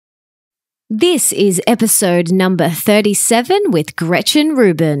This is episode number 37 with Gretchen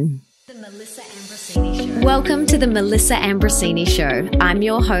Rubin. Welcome to the Melissa Ambrosini Show. I'm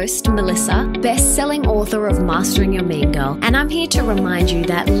your host, Melissa, best-selling author of Mastering Your Mean Girl, and I'm here to remind you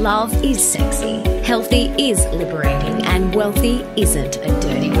that love is sexy, healthy is liberating, and wealthy isn't a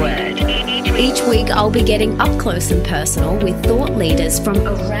dirty word. Each week, I'll be getting up close and personal with thought leaders from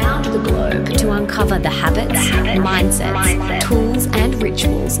around the globe to uncover the habits, mindsets, tools, and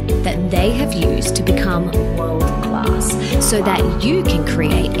rituals that they have used to become world-class so that you can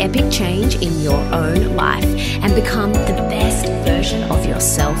create epic change in your own life and become the best version of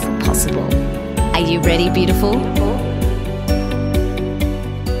yourself possible. Are you ready, beautiful?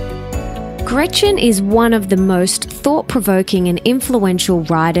 Gretchen is one of the most thought-provoking and influential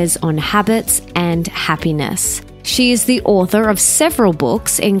writers on habits and happiness. She is the author of several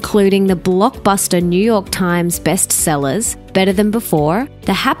books, including the blockbuster New York Times bestsellers, Better Than Before,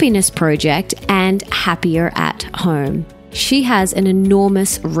 The Happiness Project, and Happier at Home. She has an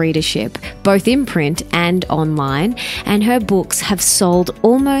enormous readership, both in print and online, and her books have sold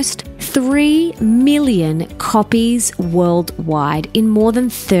almost 3 million copies worldwide in more than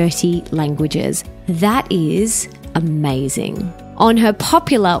 30 languages. That is amazing. On her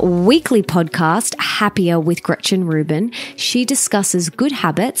popular weekly podcast, Happier with Gretchen Rubin, she discusses good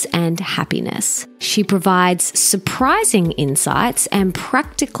habits and happiness. She provides surprising insights and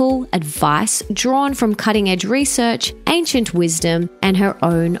practical advice drawn from cutting-edge research, ancient wisdom, and her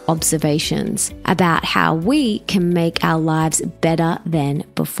own observations about how we can make our lives better than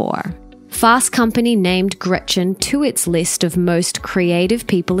before. Fast Company named Gretchen to its list of most creative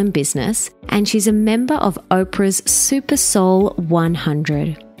people in business, and she's a member of Oprah's SuperSoul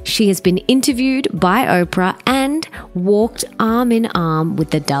 100. She has been interviewed by Oprah and walked arm in arm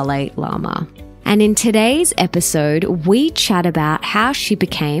with the Dalai Lama. And in today's episode, we chat about how she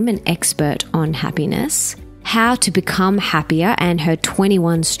became an expert on happiness, how to become happier and her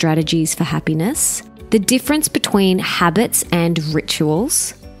 21 strategies for happiness, the difference between habits and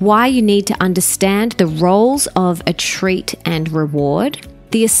rituals, why you need to understand the roles of a treat and reward,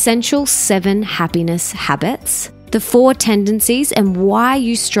 the essential 7 happiness habits, the 4 tendencies and why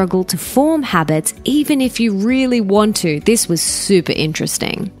you struggle to form habits even if you really want to. This was super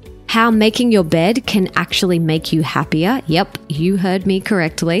interesting. How making your bed can actually make you happier. Yep, you heard me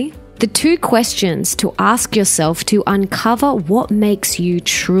correctly. The 2 questions to ask yourself to uncover what makes you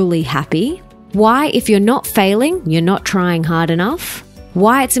truly happy. Why, if you're not failing, you're not trying hard enough.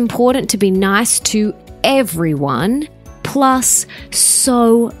 Why it's important to be nice to everyone, plus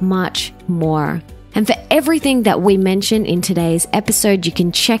so much more. And for everything that we mention in today's episode, you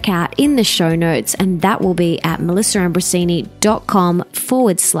can check out in the show notes, and that will be at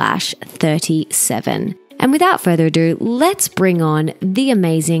melissaambrosini.com/37. And without further ado, let's bring on the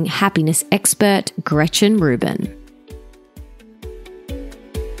amazing happiness expert, Gretchen Rubin.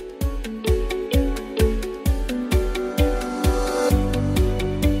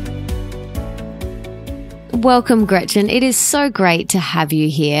 Welcome, Gretchen. It is so great to have you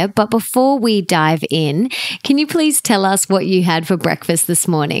here. But before we dive in, can you please tell us what you had for breakfast this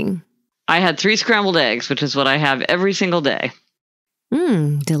morning? I had 3 scrambled eggs, which is what I have every single day.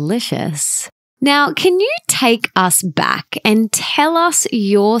 Delicious. Now, can you take us back and tell us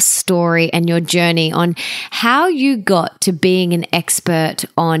your story and your journey on how you got to being an expert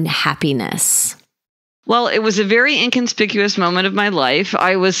on happiness? Well, it was a very inconspicuous moment of my life.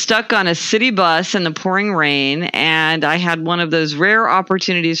 I was stuck on a city bus in the pouring rain, and I had one of those rare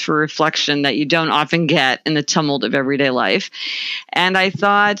opportunities for reflection that you don't often get in the tumult of everyday life. And I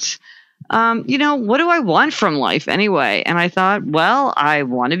thought, what do I want from life anyway? And I thought, well, I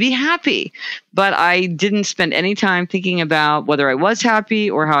want to be happy. But I didn't spend any time thinking about whether I was happy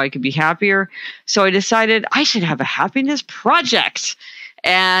or how I could be happier. So I decided I should have a happiness project.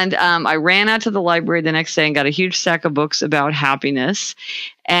 And I ran out to the library the next day and got a huge stack of books about happiness.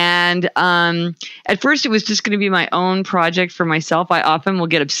 And at first, it was just going to be my own project for myself. I often will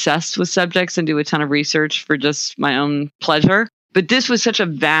get obsessed with subjects and do a ton of research for just my own pleasure. But this was such a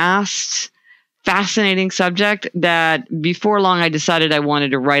vast, fascinating subject that before long, I decided I wanted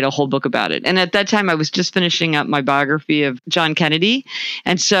to write a whole book about it. And at that time, I was just finishing up my biography of John Kennedy.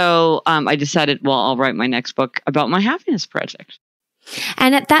 And so I decided, well, I'll write my next book about my happiness project.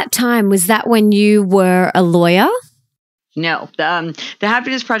 And at that time, was that when you were a lawyer? No, the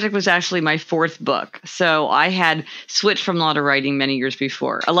Happiness Project was actually my 4th book. So I had switched from law to writing many years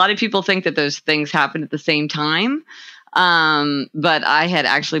before. A lot of people think that those things happened at the same time, but I had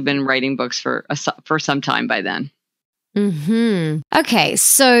actually been writing books for some time by then. Okay,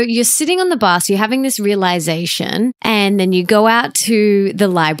 so you're sitting on the bus, you're having this realization, and then you go out to the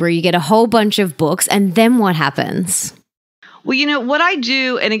library, you get a whole bunch of books, and then what happens? Well, what I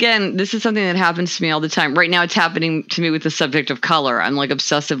do, and again, this is something that happens to me all the time. Right now, it's happening to me with the subject of color. I'm like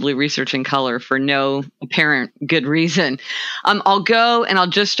obsessively researching color for no apparent good reason. I'll go and I'll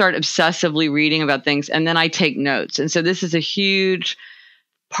just start obsessively reading about things, and then I take notes. And so this is a huge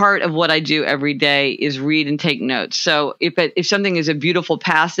part of what I do every day is read and take notes. So if something is a beautiful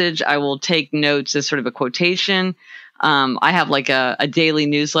passage, I will take notes as sort of a quotation. I have like a daily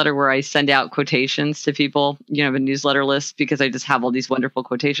newsletter where I send out quotations to people, I have a newsletter list because I just have all these wonderful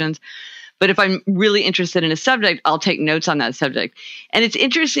quotations. But if I'm really interested in a subject, I'll take notes on that subject. And it's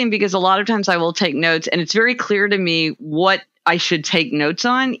interesting because a lot of times I will take notes and it's very clear to me what I should take notes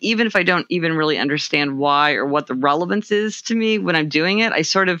on, even if I don't even really understand why or what the relevance is to me when I'm doing it. I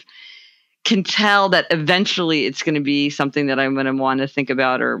sort of can tell that eventually it's going to be something that I'm going to want to think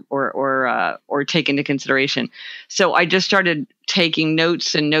about or take into consideration. So I just started taking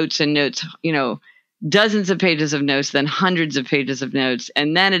notes and notes and notes, dozens of pages of notes, then hundreds of pages of notes.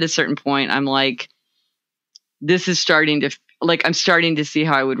 And then at a certain point, I'm like, this is starting to, I'm starting to see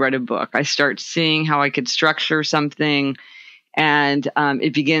how I would write a book. I start seeing how I could structure something. And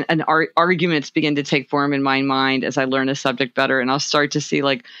arguments begin to take form in my mind as I learn a subject better. And I'll start to see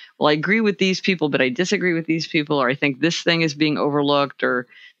I agree with these people, but I disagree with these people, or I think this thing is being overlooked, or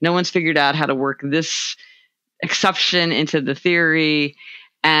no one's figured out how to work this exception into the theory.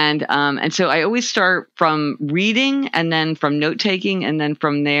 And so I always start from reading and then from note taking. And then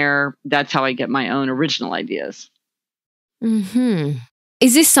from there, that's how I get my own original ideas.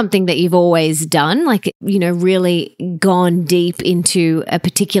 Is this something that you've always done? Really gone deep into a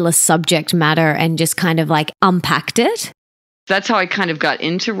particular subject matter and just kind of unpacked it? That's how I kind of got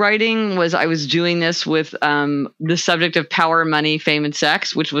into writing. Was I was doing this with the subject of power, money, fame, and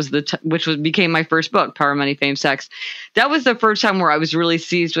sex, which became my first book, Power, Money, Fame, Sex. That was the first time where I was really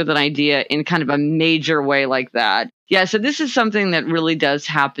seized with an idea in kind of a major way like that. Yeah, so this is something that really does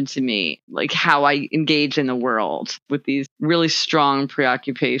happen to me, like how I engage in the world with these really strong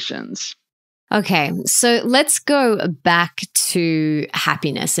preoccupations. Okay, so let's go back to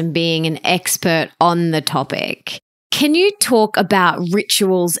happiness and being an expert on the topic. Can you talk about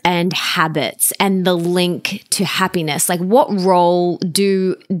rituals and habits and the link to happiness? What role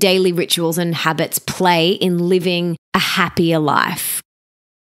do daily rituals and habits play in living a happier life?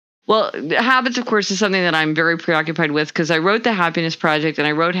 Well, habits, of course, is something that I'm very preoccupied with because I wrote the Happiness Project and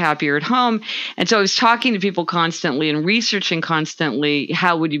I wrote Happier at Home. And so I was talking to people constantly and researching constantly,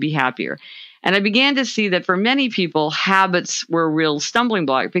 how would you be happier? And I began to see that for many people, habits were a real stumbling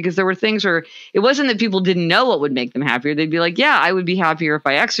block because there were things where it wasn't that people didn't know what would make them happier. They'd be like, yeah, I would be happier if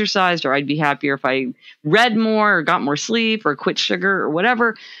I exercised, or I'd be happier if I read more or got more sleep or quit sugar or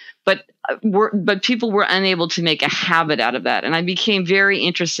whatever. But people were unable to make a habit out of that. And I became very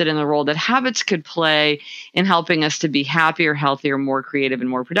interested in the role that habits could play in helping us to be happier, healthier, more creative, and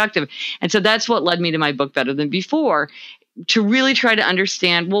more productive. And so that's what led me to my book, Better Than Before, to really try to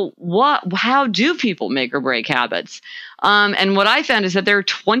understand, how do people make or break habits? And what I found is that there are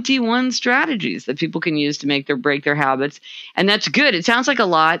 21 strategies that people can use to make or break their habits. And that's good. It sounds like a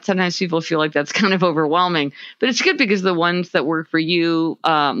lot. Sometimes people feel like that's kind of overwhelming, but it's good because the ones that work for you,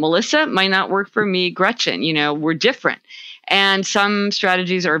 Melissa, might not work for me, Gretchen. We're different. And some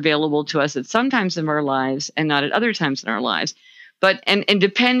strategies are available to us at some times in our lives and not at other times in our lives. But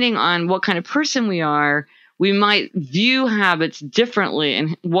depending on what kind of person we are, we might view habits differently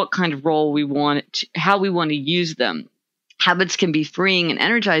and what kind of role we want, how we want to use them. Habits can be freeing and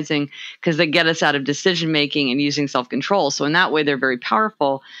energizing because they get us out of decision making and using self-control. So in that way, they're very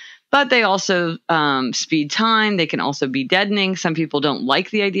powerful, but they also speed time. They can also be deadening. Some people don't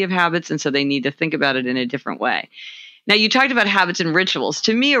like the idea of habits, and so they need to think about it in a different way. Now, you talked about habits and rituals.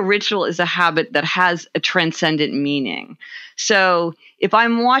 To me, a ritual is a habit that has a transcendent meaning. So if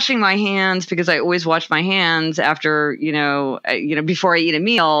I'm washing my hands, because I always wash my hands after, before I eat a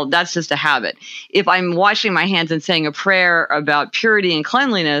meal, that's just a habit. If I'm washing my hands and saying a prayer about purity and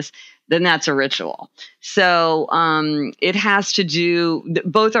cleanliness, then that's a ritual. So it has to do,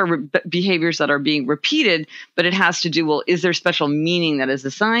 both are behaviors that are being repeated, but it has to do, well, is there special meaning that is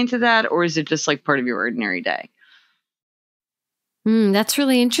assigned to that, or is it just like part of your ordinary day? That's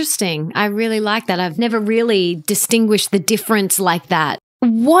really interesting. I really like that. I've never really distinguished the difference like that.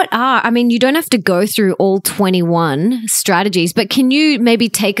 You don't have to go through all 21 strategies, but can you maybe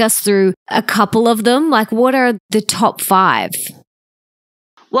take us through a couple of them? What are the top 5?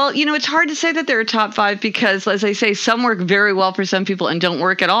 Well, it's hard to say that they're a top 5 because, as I say, some work very well for some people and don't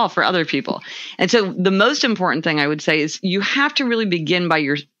work at all for other people. And so the most important thing I would say is you have to really begin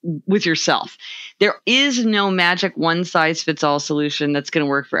with yourself. There is no magic one-size-fits-all solution that's going to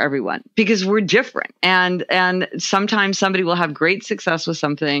work for everyone because we're different. And sometimes somebody will have great success with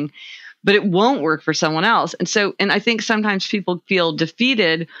something, but it won't work for someone else. And I think sometimes people feel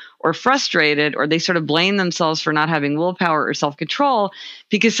defeated or frustrated, or they sort of blame themselves for not having willpower or self-control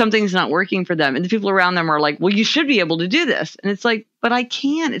because something's not working for them. And the people around them are like, well, you should be able to do this. And it's like, but I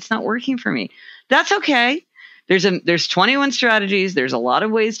can't, it's not working for me. That's okay. There's 21 strategies. There's a lot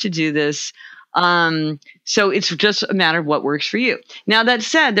of ways to do this. So it's just a matter of what works for you. Now, that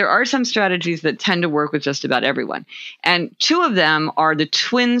said, there are some strategies that tend to work with just about everyone. And 2 of them are the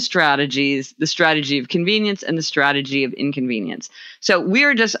twin strategies, the strategy of convenience and the strategy of inconvenience. So we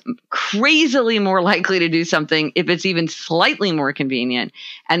are just crazily more likely to do something if it's even slightly more convenient,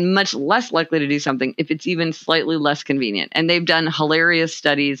 and much less likely to do something if it's even slightly less convenient. And they've done hilarious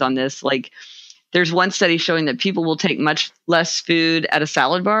studies on this, like, there's one study showing that people will take much less food at a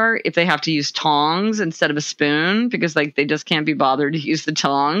salad bar if they have to use tongs instead of a spoon because they just can't be bothered to use the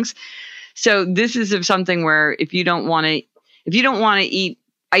tongs. So this is something where if you don't want to eat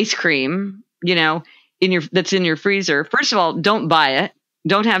ice cream, that's in your freezer, first of all, don't buy it.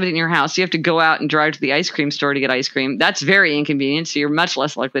 Don't have it in your house. You have to go out and drive to the ice cream store to get ice cream. That's very inconvenient. So you're much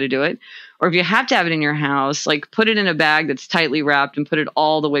less likely to do it. Or if you have to have it in your house, put it in a bag that's tightly wrapped and put it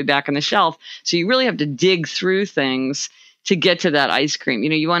all the way back on the shelf. So you really have to dig through things to get to that ice cream.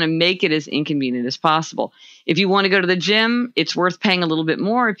 You want to make it as inconvenient as possible. If you want to go to the gym, it's worth paying a little bit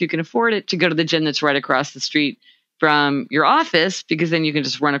more if you can afford it to go to the gym that's right across the street from your office, because then you can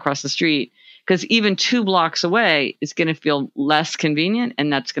just run across the street. Because even 2 blocks away is going to feel less convenient,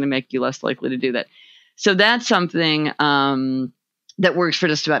 and that's going to make you less likely to do that. So that's something that works for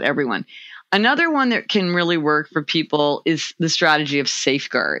just about everyone. Another one that can really work for people is the strategy of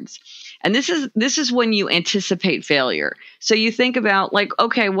safeguards. And this is when you anticipate failure. So you think about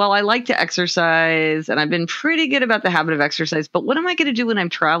okay, well, I like to exercise and I've been pretty good about the habit of exercise, but what am I going to do when I'm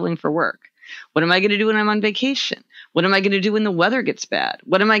traveling for work? What am I going to do when I'm on vacation? What am I going to do when the weather gets bad?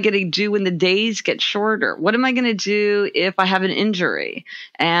 What am I going to do when the days get shorter? What am I going to do if I have an injury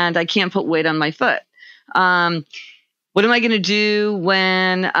and I can't put weight on my foot? What am I going to do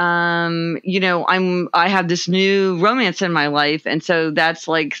when, I have this new romance in my life, and so that's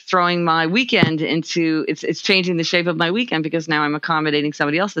throwing my weekend into it's changing the shape of my weekend because now I'm accommodating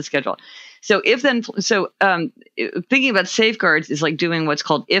somebody else's schedule. So thinking about safeguards is like doing what's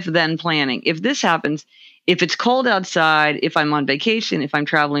called if-then planning. If this happens, if it's cold outside, if I'm on vacation, if I'm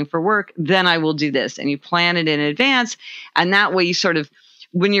traveling for work, then I will do this. And you plan it in advance. And that way you sort of,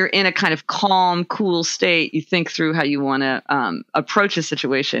 when you're in a kind of calm, cool state, you think through how you want to approach a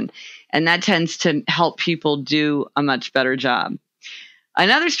situation. And that tends to help people do a much better job.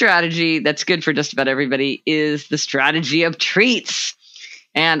 Another strategy that's good for just about everybody is the strategy of treats.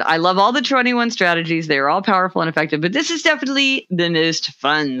 And I love all the 21 strategies. They're all powerful and effective, but this is definitely the most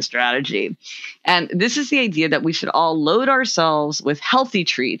fun strategy. And this is the idea that we should all load ourselves with healthy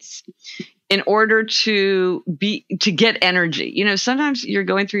treats in order to get energy. Sometimes you're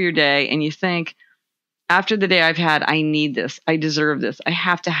going through your day and you think, after the day I've had, I need this. I deserve this. I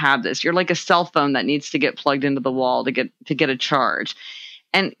have to have this. You're like a cell phone that needs to get plugged into the wall to get a charge.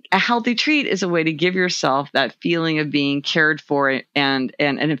 And a healthy treat is a way to give yourself that feeling of being cared for and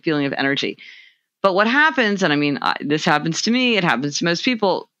a feeling of energy. But what happens, and this happens to me, it happens to most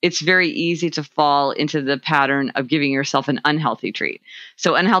people, it's very easy to fall into the pattern of giving yourself an unhealthy treat.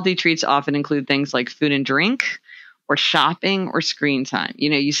 So unhealthy treats often include things like food and drink, or shopping, or screen time.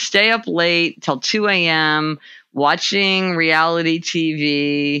 You stay up late till 2 a.m. watching reality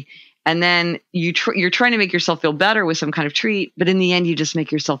TV, and then you're trying to make yourself feel better with some kind of treat, but in the end, you just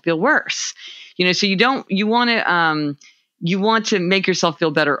make yourself feel worse. So you want to make yourself feel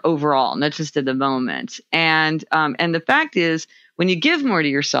better overall, not just in the moment. And the fact is, when you give more to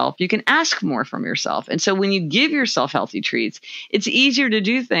yourself, you can ask more from yourself. And so when you give yourself healthy treats, it's easier to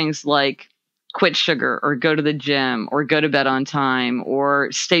do things like quit sugar, or go to the gym, or go to bed on time,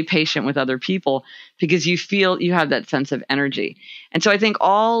 or stay patient with other people, because you feel you have that sense of energy. And so I think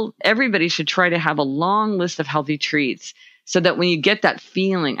everybody should try to have a long list of healthy treats, so that when you get that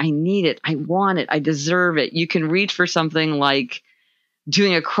feeling, I need it, I want it, I deserve it, you can reach for something like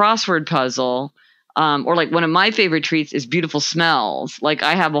doing a crossword puzzle, or like one of my favorite treats is beautiful smells. Like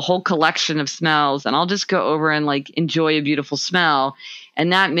I have a whole collection of smells, and I'll just go over and enjoy a beautiful smell.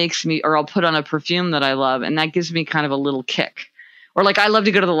 And that makes me, or I'll put on a perfume that I love, and that gives me kind of a little kick. Or I love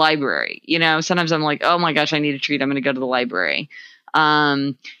to go to the library. Sometimes I'm like, oh my gosh, I need a treat, I'm going to go to the library.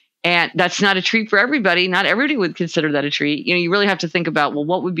 And that's not a treat for everybody. Not everybody would consider that a treat. You know, you really have to think about, well,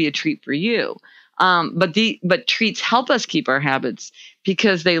 what would be a treat for you? But treats help us keep our habits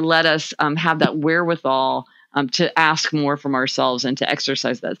because they let us have that wherewithal to ask more from ourselves and to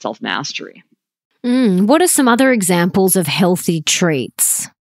exercise that self-mastery. What are some other examples of healthy treats?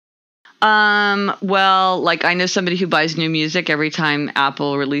 Well, like I know somebody who buys new music every time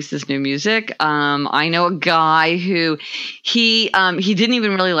Apple releases new music. I know a guy who he didn't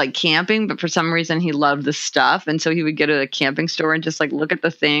even really like camping, but for some reason he loved the stuff. And so he would go to a camping store and just like look at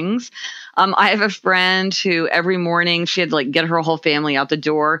the things. I have a friend who every morning she had to like get her whole family out the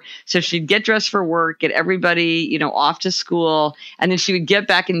door. So she'd get dressed for work, get everybody, you know, off to school. And then she would get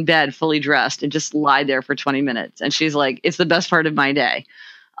back in bed fully dressed and just lie there for 20 minutes. And she's like, it's the best part of my day.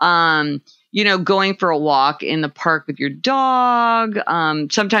 You know, going for a walk in the park with your dog,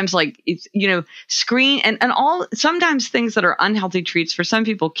 sometimes like, it's, you know, screen and all, sometimes things that are unhealthy treats for some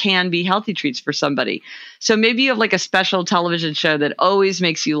people can be healthy treats for somebody. So maybe you have like a special television show that always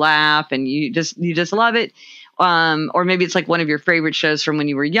makes you laugh and you just love it. Or maybe it's like one of your favorite shows from when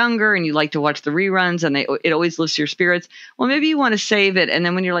you were younger and you like to watch the reruns and it always lifts your spirits. Well, maybe you want to save it. And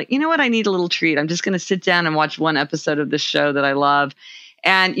then when you're like, you know what, I need a little treat. I'm just going to sit down and watch one episode of this show that I love.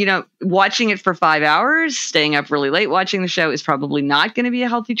 And, you know, watching it for 5 hours, staying up really late watching the show is probably not going to be a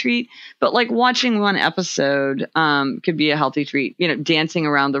healthy treat. But like watching one episode could be a healthy treat. You know, dancing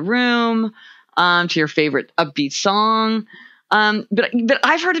around the room to your favorite upbeat song. But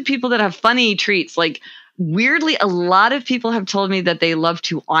I've heard of people that have funny treats. Like weirdly, a lot of people have told me that they love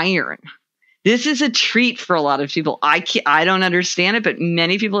to iron. This is a treat for a lot of people. I don't understand it, but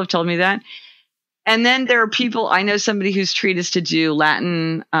many people have told me that. And then there are people, I know somebody whose treat is to do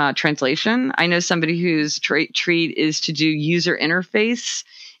Latin translation. I know somebody whose treat is to do user interface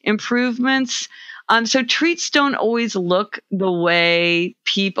improvements. So treats don't always look the way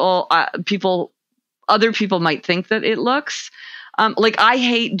other people might think that it looks. Like I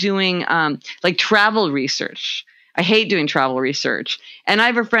hate doing like travel research. I hate doing travel research. And I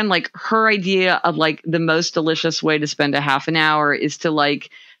have a friend, like her idea of like the most delicious way to spend a half an hour is to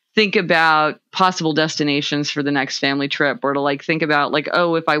like think about possible destinations for the next family trip, or to like think about like,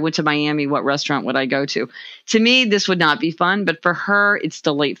 oh, if I went to Miami, what restaurant would I go to? To me, this would not be fun, but for her, it's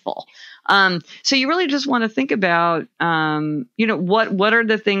delightful. So you really just want to think about, you know, what are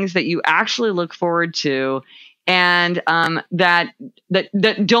the things that you actually look forward to and that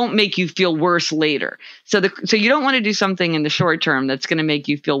don't make you feel worse later. So you don't want to do something in the short term that's going to make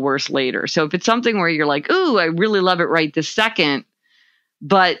you feel worse later. So if it's something where you're like, ooh, I really love it right this second,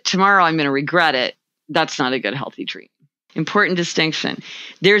 but tomorrow I'm going to regret it, that's not a good healthy treat. Important distinction.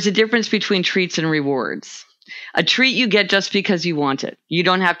 There's a difference between treats and rewards. A treat you get just because you want it. You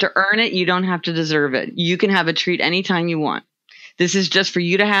don't have to earn it. You don't have to deserve it. You can have a treat anytime you want. This is just for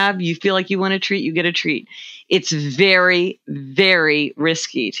you to have. You feel like you want a treat, you get a treat. It's very, very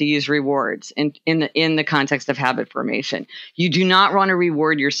risky to use rewards in the context of habit formation. You do not want to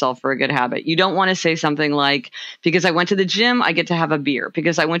reward yourself for a good habit. You don't want to say something like, because I went to the gym, I get to have a beer.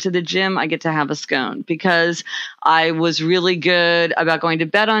 Because I went to the gym, I get to have a scone. Because I was really good about going to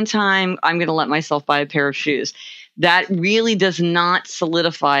bed on time, I'm going to let myself buy a pair of shoes. That really does not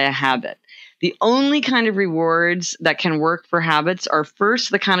solidify a habit. The only kind of rewards that can work for habits are first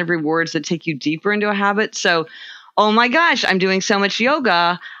the kind of rewards that take you deeper into a habit. So, oh my gosh, I'm doing so much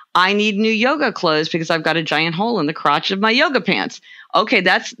yoga. I need new yoga clothes because I've got a giant hole in the crotch of my yoga pants. Okay,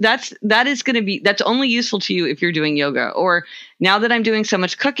 that's only useful to you if you're doing yoga. Or now that I'm doing so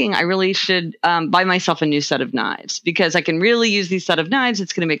much cooking, I really should buy myself a new set of knives because I can really use these set of knives.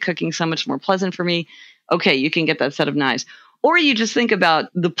 It's going to make cooking so much more pleasant for me. Okay, you can get that set of knives. Or you just think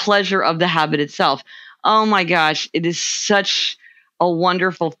about the pleasure of the habit itself. Oh my gosh, it is such a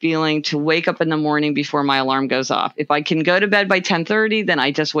wonderful feeling to wake up in the morning before my alarm goes off. If I can go to bed by 10:30, then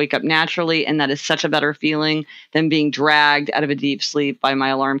I just wake up naturally. And that is such a better feeling than being dragged out of a deep sleep by my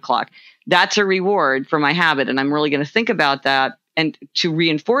alarm clock. That's a reward for my habit. And I'm really going to think about that and to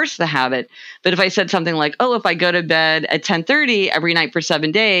reinforce the habit. But if I said something like, oh, if I go to bed at 10:30 every night for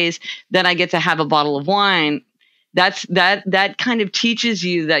 7 days, then I get to have a bottle of wine. That kind of teaches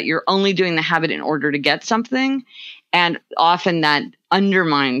you that you're only doing the habit in order to get something. And often that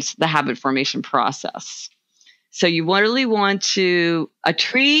undermines the habit formation process. So you really want a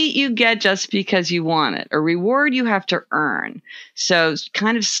treat you get just because you want it. A reward you have to earn. So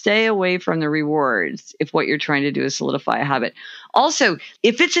kind of stay away from the rewards if what you're trying to do is solidify a habit. Also,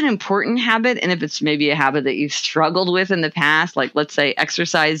 if it's an important habit and if it's maybe a habit that you've struggled with in the past, like let's say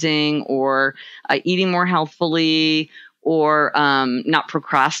exercising or eating more healthfully or not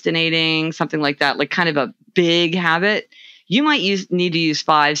procrastinating, something like that, like kind of a big habit, you might need to use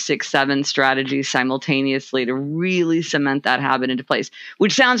 5, 6, 7 strategies simultaneously to really cement that habit into place,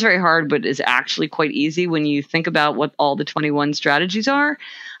 which sounds very hard, but is actually quite easy when you think about what all the 21 strategies are.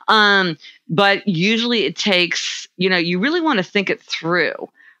 But usually it takes, you really want to think it through.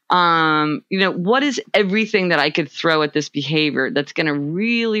 What is everything that I could throw at this behavior that's going to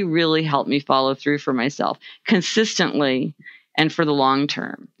really, really help me follow through for myself consistently and for the long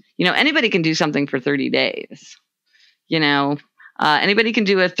term? Anybody can do something for 30 days. Anybody can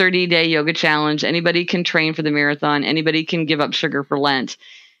do a 30-day yoga challenge. Anybody can train for the marathon. Anybody can give up sugar for Lent.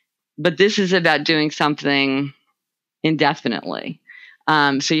 But this is about doing something indefinitely.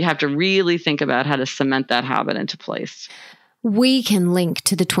 So you have to really think about how to cement that habit into place. We can link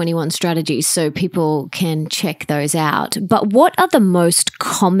to the 21 strategies so people can check those out. But what are the most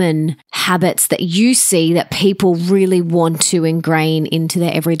common habits that you see that people really want to ingrain into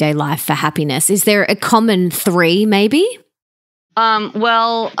their everyday life for happiness? Is there a common 3 maybe?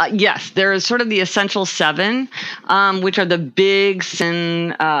 Yes, there is sort of the essential 7, which are the big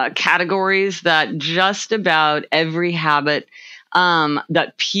sin categories that just about every habit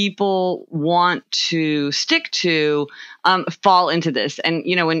that people want to stick to fall into this. And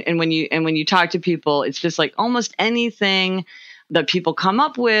when you talk to people, it's just like almost anything that people come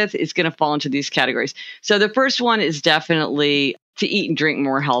up with is going to fall into these categories. So the first one is definitely to eat and drink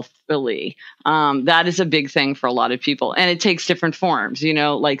more healthily. That is a big thing for a lot of people, and it takes different forms.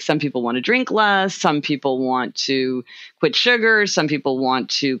 Like some people want to drink less, some people want to quit sugar, some people want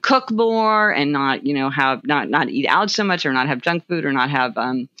to cook more and not, not eat out so much, or not have junk food, or not have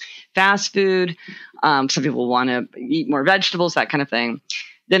fast food. Some people want to eat more vegetables, that kind of thing.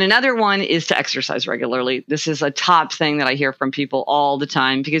 Then another one is to exercise regularly. This is a top thing that I hear from people all the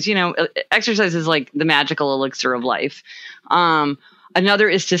time because, exercise is like the magical elixir of life. Another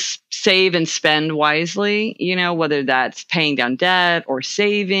is to save and spend wisely, whether that's paying down debt or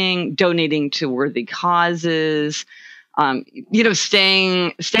saving, donating to worthy causes,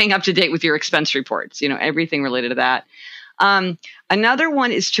 staying up to date with your expense reports, everything related to that. Another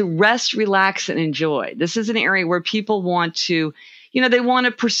one is to rest, relax, and enjoy. This is an area where people want to they want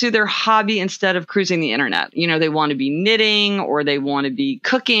to pursue their hobby instead of cruising the internet. They want to be knitting, or they want to be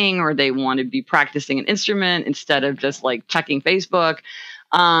cooking, or they want to be practicing an instrument instead of just like checking Facebook.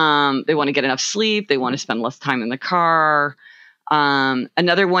 They want to get enough sleep. They want to spend less time in the car.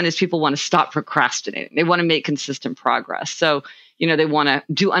 Another one is people want to stop procrastinating. They want to make consistent progress. So, they want to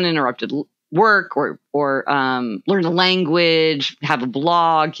do uninterrupted work or learn a language, have a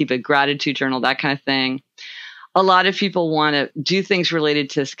blog, keep a gratitude journal, that kind of thing. A lot of people want to do things related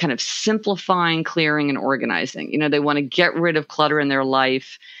to kind of simplifying, clearing, and organizing. They want to get rid of clutter in their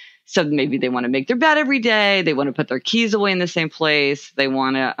life. So maybe they want to make their bed every day. They want to put their keys away in the same place. They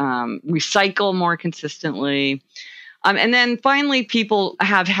want to recycle more consistently. And then finally, people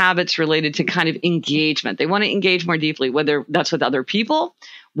have habits related to kind of engagement. They want to engage more deeply, whether that's with other people,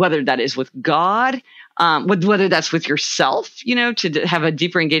 whether that is with God, whether that's with yourself, to have a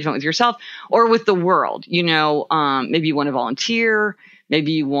deeper engagement with yourself, or with the world. Maybe you want to volunteer.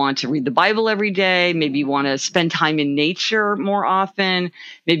 Maybe you want to read the Bible every day. Maybe you want to spend time in nature more often.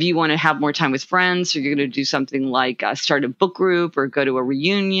 Maybe you want to have more time with friends. So you're going to do something like start a book group or go to a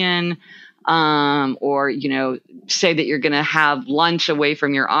reunion. Or say that you're going to have lunch away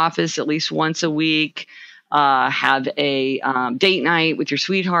from your office at least once a week, have a date night with your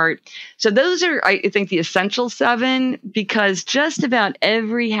sweetheart. So those are, I think, the essential 7, because just about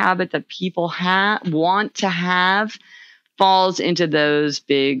every habit that people want to have falls into those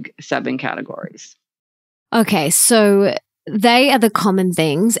big 7 categories. Okay, so they are the common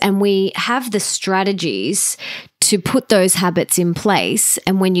things, and we have the strategies to put those habits in place.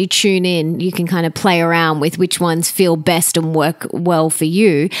 And when you tune in, you can kind of play around with which ones feel best and work well for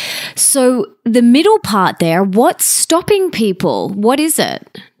you. So the middle part there, what's stopping people? What is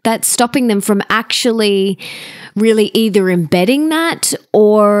it that's stopping them from actually really either embedding that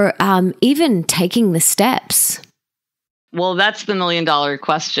or even taking the steps? Well, that's the $1 million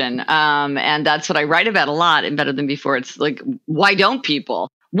question. And that's what I write about a lot in Better Than Before. It's like, why don't people?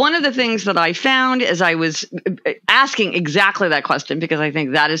 One of the things that I found as I was asking exactly that question, because I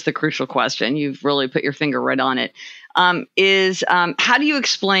think that is the crucial question, you've really put your finger right on it, is how do you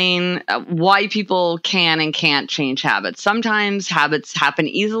explain why people can and can't change habits? Sometimes habits happen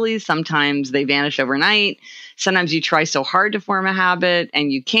easily. Sometimes they vanish overnight. Sometimes you try so hard to form a habit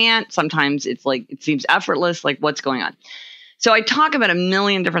and you can't. Sometimes it's like it seems effortless, like what's going on? So I talk about a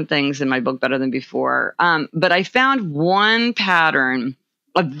million different things in my book, Better Than Before. But I found one pattern,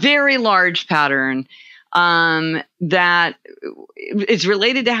 a very large pattern, that it's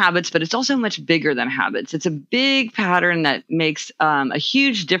related to habits, but it's also much bigger than habits. It's a big pattern that makes a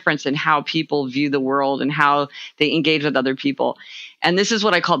huge difference in how people view the world and how they engage with other people. And this is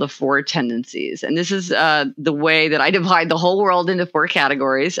what I call the 4 tendencies. And this is the way that I divide the whole world into 4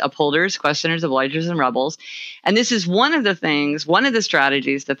 categories: upholders, questioners, obligers, and rebels. And this is one of the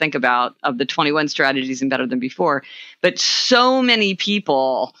strategies to think about of the 21 strategies in Better Than Before. But so many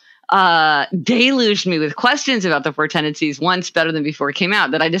people deluged me with questions about the 4 tendencies once Better Than Before came out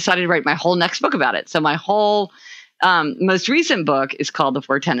that I decided to write my whole next book about it. So my whole most recent book is called The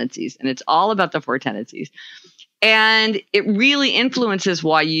 4 Tendencies, and it's all about the 4 tendencies. And it really influences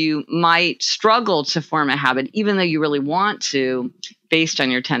why you might struggle to form a habit, even though you really want to, based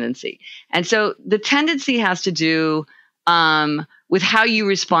on your tendency. And so the tendency has to do with how you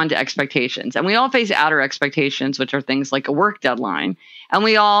respond to expectations. And we all face outer expectations, which are things like a work deadline. And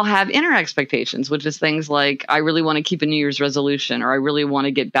we all have inner expectations, which is things like, I really want to keep a New Year's resolution, or I really want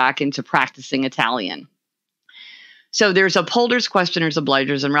to get back into practicing Italian. So there's upholders, questioners,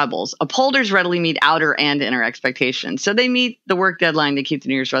 obligers, and rebels. Upholders readily meet outer and inner expectations. So they meet the work deadline to keep the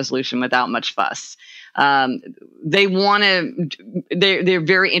New Year's resolution without much fuss. They're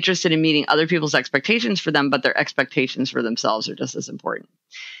very interested in meeting other people's expectations for them, but their expectations for themselves are just as important.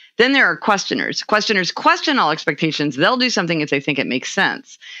 Then there are questioners. Questioners question all expectations. They'll do something if they think it makes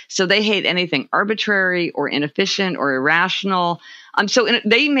sense. So they hate anything arbitrary or inefficient or irrational.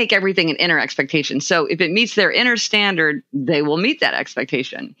 They make everything an inner expectation. So if it meets their inner standard, they will meet that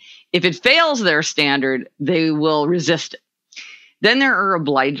expectation. If it fails their standard, they will resist it. Then there are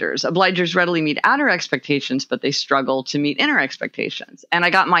obligers. Obligers readily meet outer expectations, but they struggle to meet inner expectations. And I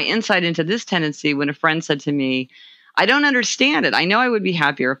got my insight into this tendency when a friend said to me, I don't understand it. I know I would be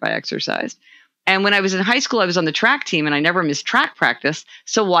happier if I exercised. And when I was in high school, I was on the track team and I never missed track practice.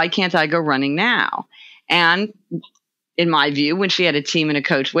 So why can't I go running now? And in my view, when she had a team and a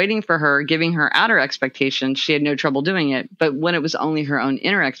coach waiting for her, giving her outer expectations, she had no trouble doing it. But when it was only her own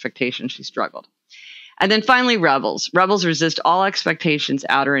inner expectations, she struggled. And then finally, rebels. Rebels resist all expectations,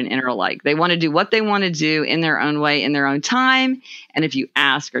 outer and inner alike. They want to do what they want to do in their own way, in their own time. And if you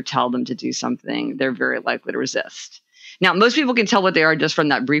ask or tell them to do something, they're very likely to resist. Now, most people can tell what they are just from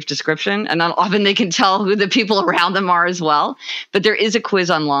that brief description, and often they can tell who the people around them are as well. But there is a quiz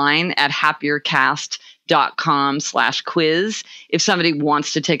online at happiercast.com/quiz if somebody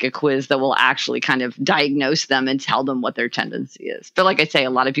wants to take a quiz that will actually kind of diagnose them and tell them what their tendency is. But like I say, a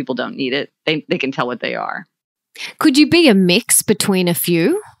lot of people don't need it. They can tell what they are. Could you be a mix between a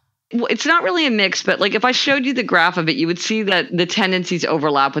few? Well, it's not really a mix, but like if I showed you the graph of it, you would see that the tendencies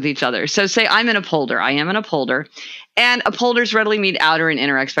overlap with each other. So say I'm an upholder. I am an upholder. And upholders readily meet outer and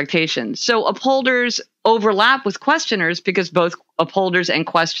inner expectations. So upholders overlap with questioners because both upholders and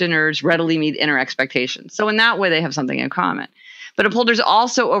questioners readily meet inner expectations. So in that way, they have something in common. But upholders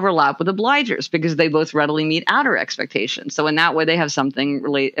also overlap with obligers because they both readily meet outer expectations. So in that way, they have something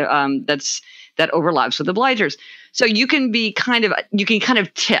that overlaps with obligers. So you can kind of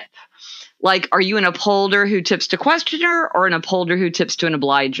tip. Like, are you an upholder who tips to questioner or an upholder who tips to an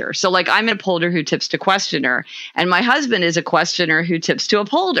obliger? So like I'm an upholder who tips to questioner, and my husband is a questioner who tips to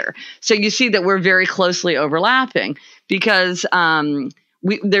upholder. So you see that we're very closely overlapping because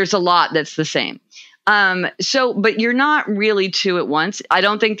there's a lot that's the same. But you're not really two at once. I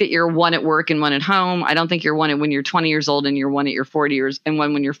don't think that you're one at work and one at home. I don't think you're one when you're 20 years old and you're one at your 40 years and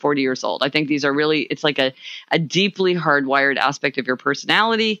one when you're 40 years old. I think these are really, it's like a deeply hardwired aspect of your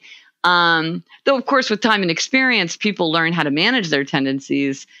personality. Though, of course, with time and experience, people learn how to manage their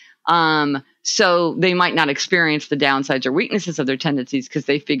tendencies. So they might not experience the downsides or weaknesses of their tendencies because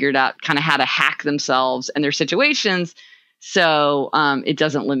they figured out kind of how to hack themselves and their situations. So it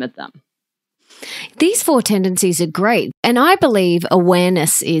doesn't limit them. These 4 tendencies are great. And I believe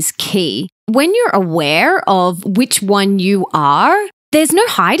awareness is key. When you're aware of which one you are, there's no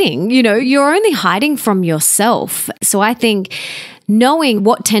hiding. You're only hiding from yourself. So I think knowing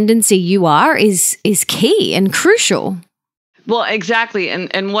what tendency you are is key and crucial. Well, exactly.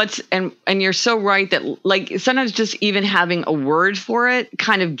 And you're so right that like sometimes just even having a word for it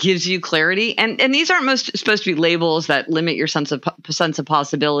kind of gives you clarity. And these aren't supposed to be labels that limit your sense of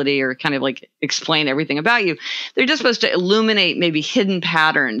possibility or kind of like explain everything about you. They're just supposed to illuminate maybe hidden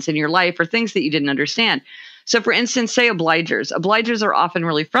patterns in your life or things that you didn't understand. So for instance, say obligers. Obligers are often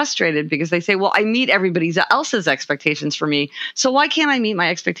really frustrated because they say, well, I meet everybody else's expectations for me. So why can't I meet my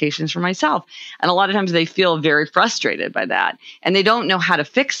expectations for myself? And a lot of times they feel very frustrated by that and they don't know how to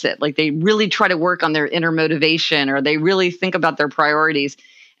fix it. Like they really try to work on their inner motivation or they really think about their priorities.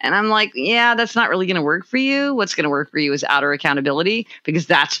 And I'm like, yeah, that's not really going to work for you. What's going to work for you is outer accountability, because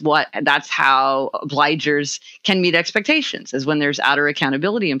that's how obligers can meet expectations, is when there's outer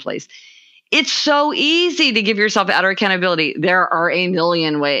accountability in place. It's so easy to give yourself outer accountability. There are a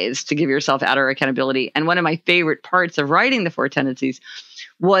million ways to give yourself outer accountability. And one of my favorite parts of writing The Four Tendencies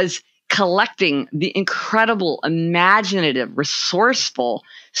was collecting the incredible, imaginative, resourceful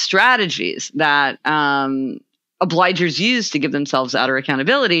strategies that obligers use to give themselves outer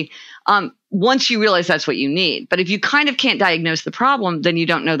accountability. Once you realize that's what you need. But if you kind of can't diagnose the problem, then you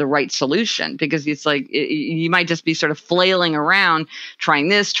don't know the right solution, because it's like you might just be sort of flailing around, trying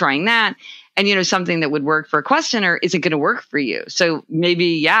this, trying that. And, something that would work for a questioner isn't going to work for you. So maybe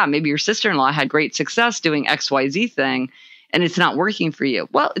your sister-in-law had great success doing XYZ thing, and it's not working for you.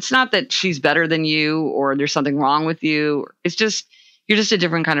 Well, it's not that she's better than you or there's something wrong with you. It's just, you're just a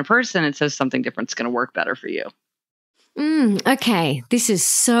different kind of person. It says something different is going to work better for you. Okay. This is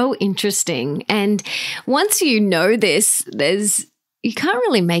so interesting. And once you know this, you can't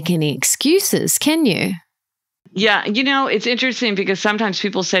really make any excuses, can you? Yeah, it's interesting because sometimes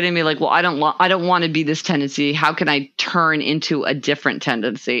people say to me like, well, I don't want to be this tendency. How can I turn into a different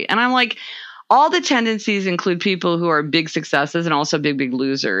tendency? And I'm like, all the tendencies include people who are big successes and also big, big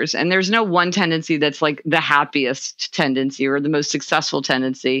losers. And there's no one tendency that's like the happiest tendency or the most successful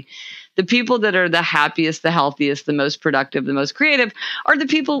tendency. The people that are the happiest, the healthiest, the most productive, the most creative are the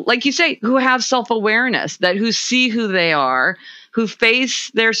people, like you say, who have self-awareness, who see who they are, who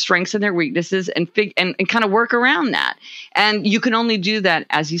face their strengths and their weaknesses and kind of work around that. And you can only do that,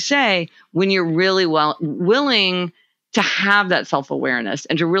 as you say, when you're really willing to have that self-awareness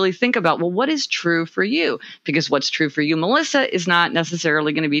and to really think about, well, what is true for you? Because what's true for you, Melissa, is not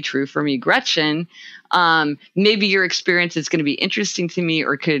necessarily going to be true for me, Gretchen. Maybe your experience is going to be interesting to me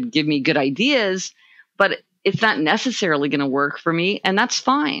or could give me good ideas, but it's not necessarily going to work for me. And that's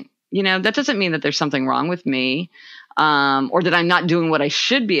fine. That doesn't mean that there's something wrong with me, or that I'm not doing what I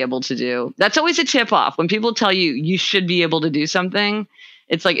should be able to do. That's always a tip off. When people tell you you should be able to do something,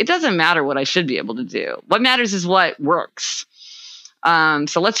 it's like, it doesn't matter what I should be able to do. What matters is what works.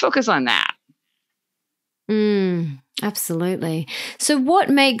 So let's focus on that. Absolutely. So what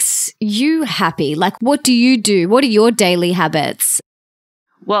makes you happy? Like, what do you do? What are your daily habits?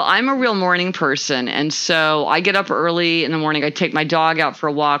 Well, I'm a real morning person. And so I get up early in the morning. I take my dog out for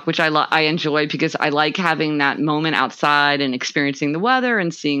a walk, which I enjoy because I like having that moment outside and experiencing the weather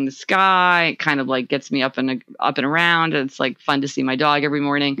and seeing the sky. It kind of like gets me up and around. And it's like fun to see my dog every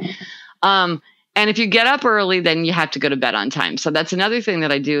morning. And if you get up early, then you have to go to bed on time. So that's another thing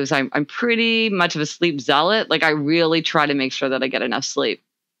that I do is I'm pretty much of a sleep zealot. Like I really try to make sure that I get enough sleep.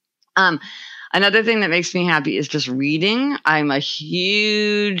 Another thing that makes me happy is just reading. I'm a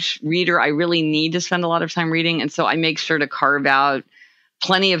huge reader. I really need to spend a lot of time reading. And so I make sure to carve out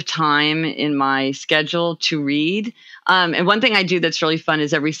plenty of time in my schedule to read. And one thing I do that's really fun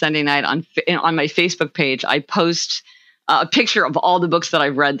is every Sunday night on my Facebook page, I post a picture of all the books that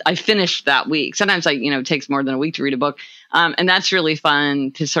I've read. I finished that week. Sometimes it takes more than a week to read a book. And that's really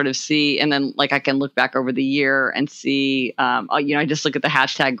fun to sort of see. And then like I can look back over the year and see, I just look at the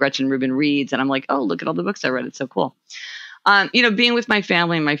hashtag Gretchen Rubin reads and I'm like, oh, look at all the books I read. It's so cool. Being with my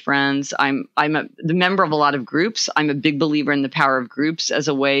family and my friends, I'm the member of a lot of groups. I'm a big believer in the power of groups as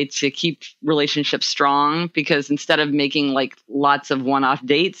a way to keep relationships strong, because instead of making like lots of one-off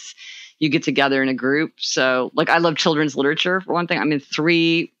dates, you get together in a group. So like I love children's literature for one thing. I'm in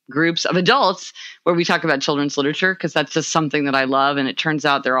 3 groups of adults where we talk about children's literature because that's just something that I love. And it turns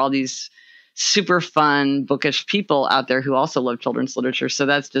out there are all these super fun, bookish people out there who also love children's literature. So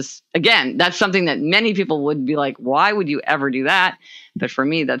that's just, again, that's something that many people would be like, why would you ever do that? But for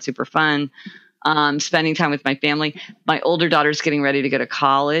me, that's super fun. Spending time with my family. My older daughter's getting ready to go to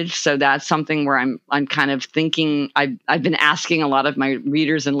college. So that's something where I'm kind of thinking, I've been asking a lot of my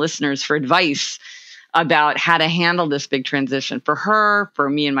readers and listeners for advice about how to handle this big transition for her, for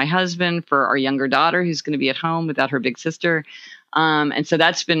me and my husband, for our younger daughter who's going to be at home without her big sister. And so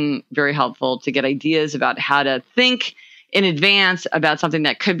that's been very helpful to get ideas about how to think in advance about something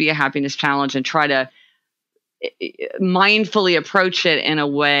that could be a happiness challenge and try to mindfully approach it in a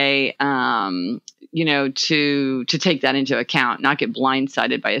way, to take that into account, not get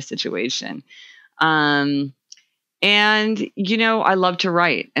blindsided by a situation. And, I love to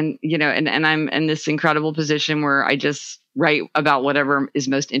write and I'm in this incredible position where I just write about whatever is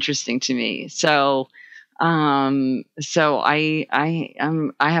most interesting to me. So I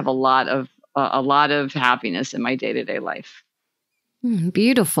have a lot of happiness in my day-to-day life.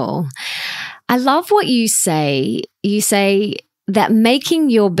 Beautiful. I love what you say. You say that making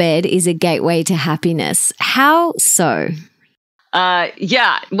your bed is a gateway to happiness. How so?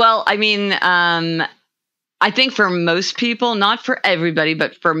 Yeah. Well, I mean, I think for most people, not for everybody,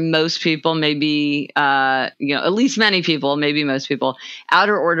 but for most people, maybe, at least many people, maybe most people,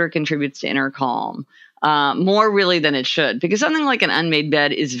 outer order contributes to inner calm. More really than it should, because something like an unmade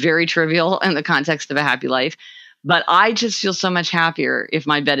bed is very trivial in the context of a happy life. But I just feel so much happier if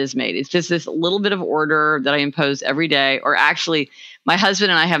my bed is made. It's just this little bit of order that I impose every day. Or actually, my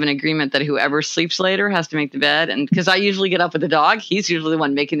husband and I have an agreement that whoever sleeps later has to make the bed. And because I usually get up with the dog, he's usually the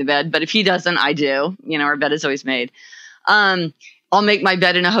one making the bed. But if he doesn't, I do. Our bed is always made. I'll make my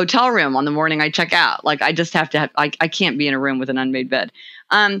bed in a hotel room on the morning I check out. Like I just have to I can't be in a room with an unmade bed.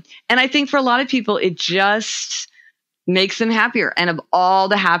 And I think for a lot of people, it just makes them happier. And of all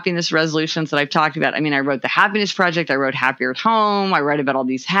the happiness resolutions that I've talked about, I mean, I wrote the Happiness Project, I wrote Happier at Home, I write about all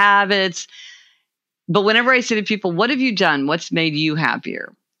these habits. But whenever I say to people, what have you done? What's made you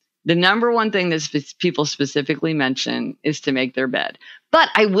happier? The number one thing that people specifically mention is to make their bed. But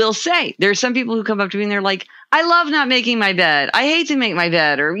I will say, there are some people who come up to me and they're like, I love not making my bed. I hate to make my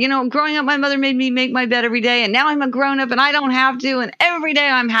bed. Or, growing up, my mother made me make my bed every day. And now I'm a grown up and I don't have to. And every day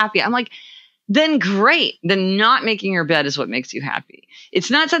I'm happy. I'm like, then great. Then not making your bed is what makes you happy.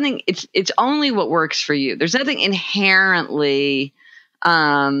 It's not something, it's only what works for you. There's nothing inherently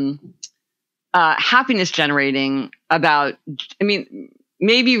happiness generating about,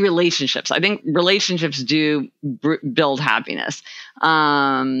 maybe relationships. I think relationships do build happiness.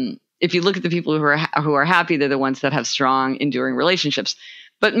 If you look at the people who are happy, they're the ones that have strong, enduring relationships.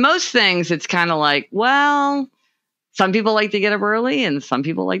 But most things, it's kind of like, well, some people like to get up early and some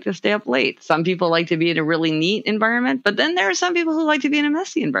people like to stay up late. Some people like to be in a really neat environment, but then there are some people who like to be in a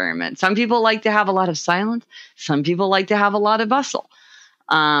messy environment. Some people like to have a lot of silence. Some people like to have a lot of bustle.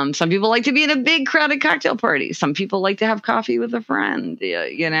 Some people like to be in a big crowded cocktail party. Some people like to have coffee with a friend.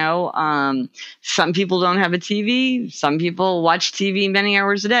 Some people don't have a TV. Some people watch TV many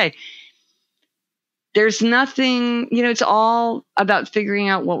hours a day. There's nothing, it's all about figuring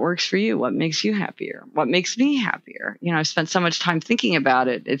out what works for you, what makes you happier, what makes me happier. I've spent so much time thinking about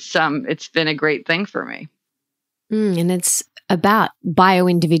it. It's been a great thing for me. And it's about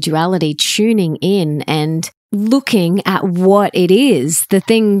bioindividuality, tuning in and looking at what it is, the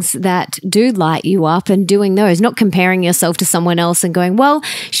things that do light you up and doing those, not comparing yourself to someone else and going, well,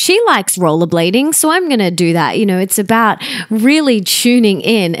 she likes rollerblading, so I'm going to do that. It's about really tuning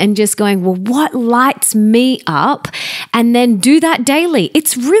in and just going, well, what lights me up? And then do that daily.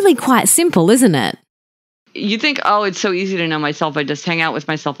 It's really quite simple, isn't it? You think, oh, it's so easy to know myself. I just hang out with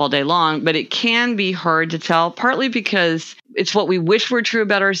myself all day long. But it can be hard to tell, partly because it's what we wish were true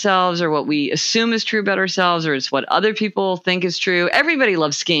about ourselves or what we assume is true about ourselves, or it's what other people think is true. Everybody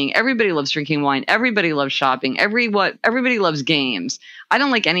loves skiing. Everybody loves drinking wine. Everybody loves shopping. Everybody loves games. I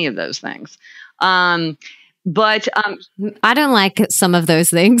don't like any of those things. But I don't like some of those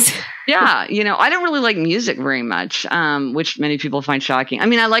things. Yeah. I don't really like music very much, which many people find shocking. I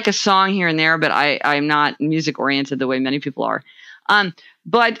mean, I like a song here and there, but I'm not music oriented the way many people are.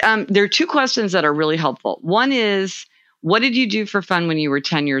 But there are two questions that are really helpful. One is, what did you do for fun when you were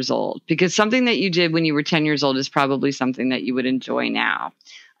 10 years old? Because something that you did when you were 10 years old is probably something that you would enjoy now.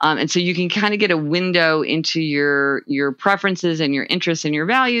 And so you can kind of get a window into your preferences and your interests and your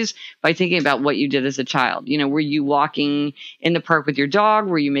values by thinking about what you did as a child. Were you walking in the park with your dog?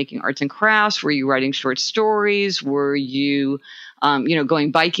 Were you making arts and crafts? Were you writing short stories? Were you,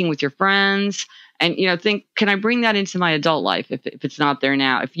 going biking with your friends? And, think, can I bring that into my adult life if it's not there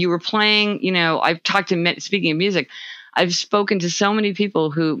now? If you were playing, speaking of music, I've spoken to so many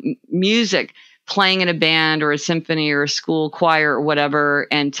people who music, playing in a band or a symphony or a school choir or whatever,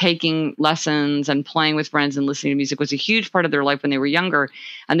 and taking lessons and playing with friends and listening to music was a huge part of their life when they were younger.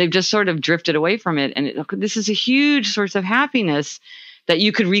 And they've just sort of drifted away from it. And this is a huge source of happiness that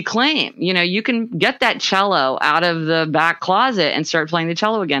you could reclaim. You can get that cello out of the back closet and start playing the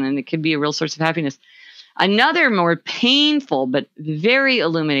cello again. And it could be a real source of happiness. Another more painful but very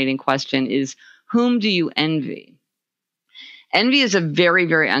illuminating question is, whom do you envy? Envy is a very,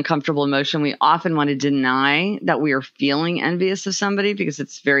 very uncomfortable emotion. We often want to deny that we are feeling envious of somebody because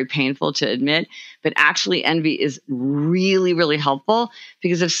it's very painful to admit. But actually, envy is really, really helpful,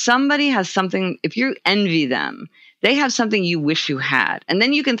 because if somebody has something, if you envy them, they have something you wish you had. And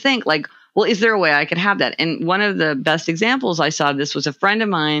then you can think like, well, is there a way I could have that? And one of the best examples I saw of this was a friend of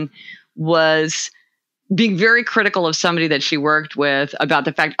mine was being very critical of somebody that she worked with about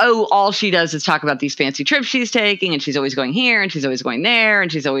the fact, all she does is talk about these fancy trips she's taking, and she's always going here and she's always going there,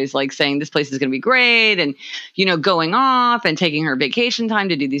 and she's always like saying this place is going to be great, and, going off and taking her vacation time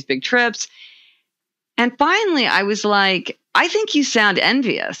to do these big trips. And finally, I was like, I think you sound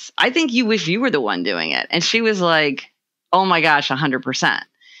envious. I think you wish you were the one doing it. And she was like, Oh my gosh, 100%.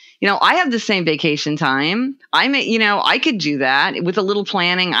 I have the same vacation time. I could do that with a little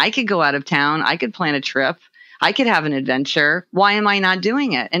planning. I could go out of town. I could plan a trip. I could have an adventure. Why am I not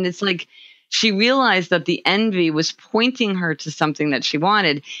doing it? And it's like she realized that the envy was pointing her to something that she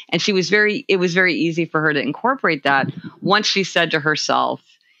wanted. And it was very easy for her to incorporate that once she said to herself,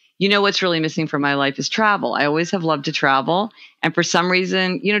 what's really missing from my life is travel. I always have loved to travel. And for some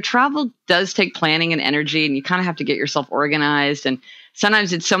reason, travel does take planning and energy, and you kind of have to get yourself organized. And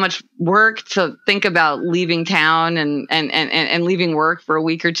sometimes it's so much work to think about leaving town and leaving work for a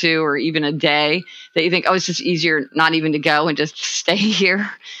week or two or even a day that you think, oh, it's just easier not even to go and just stay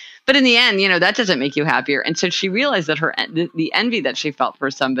here. But in the end, that doesn't make you happier. And so she realized that the envy that she felt for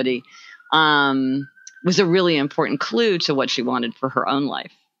somebody was a really important clue to what she wanted for her own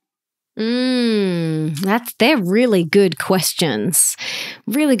life. They're really good questions.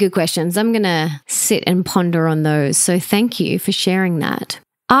 Really good questions. I'm going to sit and ponder on those. So thank you for sharing that.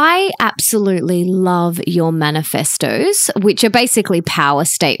 I absolutely love your manifestos, which are basically power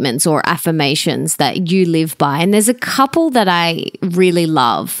statements or affirmations that you live by. And there's a couple that I really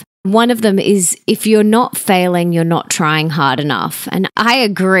love. One of them is, if you're not failing, you're not trying hard enough. And I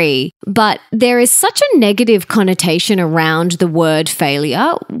agree, but there is such a negative connotation around the word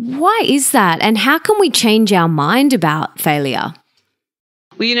failure. Why is that? And how can we change our mind about failure?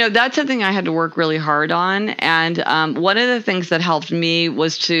 Well, that's something I had to work really hard on. And one of the things that helped me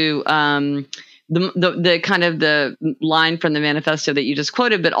was to the kind of the line from the manifesto that you just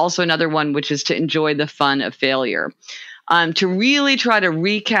quoted, but also another one, which is to enjoy the fun of failure. To really try to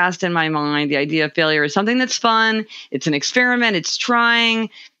recast in my mind the idea of failure as something that's fun. It's an experiment. It's trying.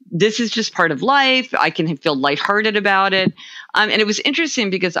 This is just part of life. I can feel lighthearted about it. And it was interesting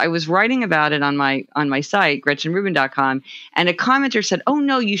because I was writing about it on my site, GretchenRubin.com, and a commenter said, oh,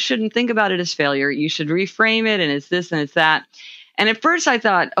 no, you shouldn't think about it as failure. You should reframe it, and it's this and it's that. And at first I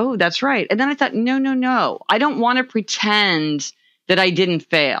thought, oh, that's right. And then I thought, no. I don't want to pretend that I didn't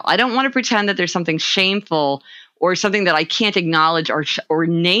fail. I don't want to pretend that there's something shameful or something that I can't acknowledge or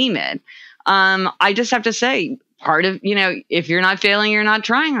name it. I just have to say, part of, if you're not failing, you're not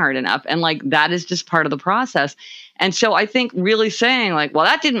trying hard enough. And that is just part of the process. And so I think really saying well,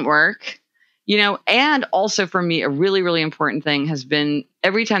 that didn't work, and also for me, a really, really important thing has been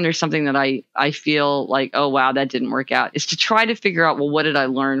every time there's something that I feel like, oh, wow, that didn't work out, is to try to figure out, well, what did I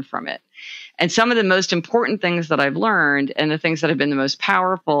learn from it? And some of the most important things that I've learned and the things that have been the most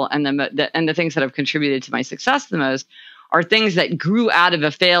powerful and the things that have contributed to my success the most are things that grew out of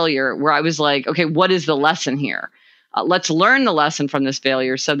a failure where I was like, okay, what is the lesson here? Let's learn the lesson from this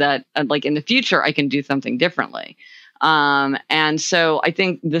failure so that in the future, I can do something differently. And so I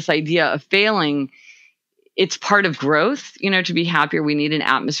think this idea of failing, it's part of growth. To be happier, we need an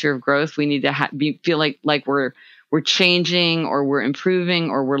atmosphere of growth. We need to feel like we're changing, or we're improving,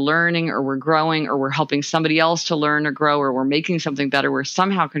 or we're learning, or we're growing, or we're helping somebody else to learn or grow, or we're making something better. We're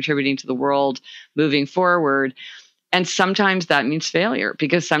somehow contributing to the world moving forward. And sometimes that means failure,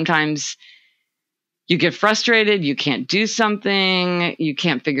 because sometimes you get frustrated, you can't do something, you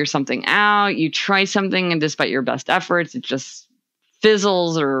can't figure something out, you try something, and despite your best efforts, it just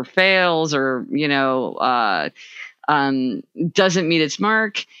fizzles or fails or, doesn't meet its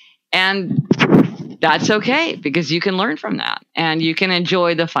mark. And that's okay, because you can learn from that and you can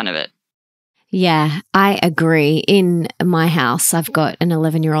enjoy the fun of it. Yeah, I agree. In my house, I've got an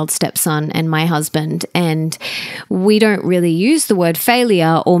 11-year-old stepson and my husband, and we don't really use the word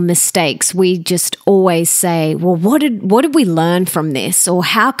failure or mistakes. We just always say, well, what did we learn from this? Or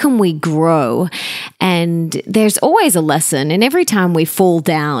how can we grow? And there's always a lesson. And every time we fall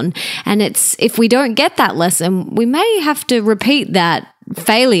down, and if we don't get that lesson, we may have to repeat that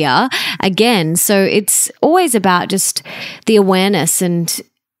failure again. So it's always about just the awareness and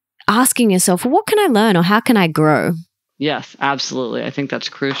asking yourself, well, what can I learn, or how can I grow? Yes, absolutely. I think that's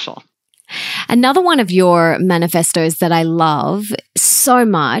crucial. Another one of your manifestos that I love so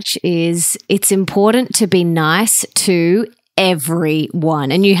much is, it's important to be nice to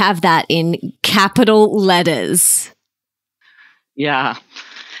everyone. And you have that in capital letters. Yeah.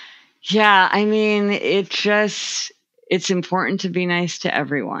 Yeah. I mean, it's important to be nice to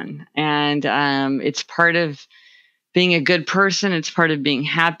everyone. And it's part of being a good person. It's part of being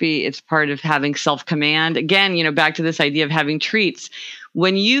happy. It's part of having self-command. Again, back to this idea of having treats.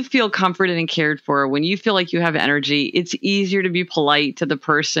 When you feel comforted and cared for, when you feel like you have energy, it's easier to be polite to the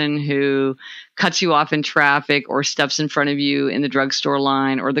person who cuts you off in traffic or steps in front of you in the drugstore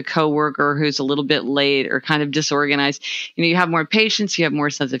line, or the coworker who's a little bit late or kind of disorganized. You have more patience, you have more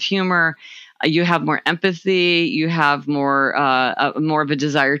sense of humor, you have more empathy, you have more of a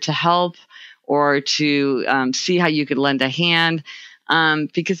desire to help, or to see how you could lend a hand.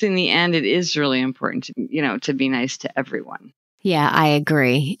 Because in the end, it is really important to be nice to everyone. Yeah, I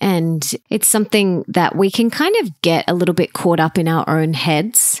agree. And it's something that we can kind of get a little bit caught up in our own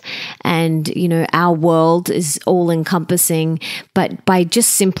heads. And, our world is all encompassing. But by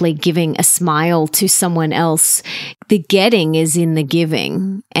just simply giving a smile to someone else, the getting is in the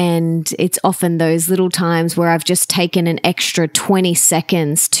giving. And it's often those little times where I've just taken an extra 20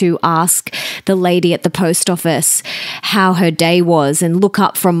 seconds to ask the lady at the post office how her day was and look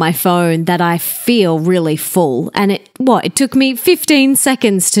up from my phone that I feel really full. And it took me 15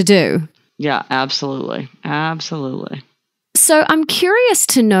 seconds to do. Yeah, absolutely. Absolutely. So I'm curious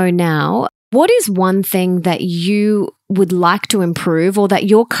to know now, what is one thing that you would like to improve or that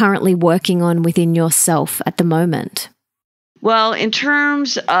you're currently working on within yourself at the moment? Well, in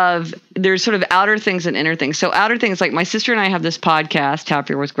terms of, there's sort of outer things and inner things. So outer things, like my sister and I have this podcast,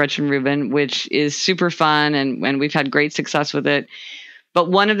 Happier with Gretchen Rubin, which is super fun and we've had great success with it.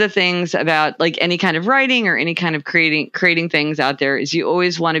 But one of the things about like any kind of writing or any kind of creating things out there is you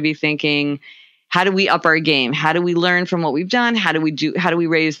always want to be thinking, how do we up our game? How do we learn from what we've done? How do we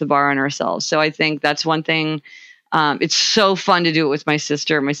raise the bar on ourselves? So I think that's one thing. It's so fun to do it with my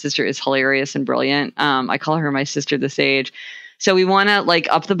sister. My sister is hilarious and brilliant. I call her my sister the sage. So we want to like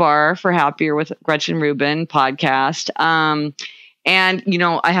up the bar for Happier with Gretchen Rubin podcast. And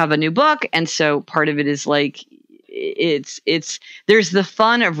I have a new book. And so part of it is like, there's the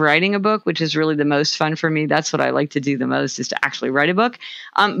fun of writing a book, which is really the most fun for me. That's what I like to do the most, is to actually write a book.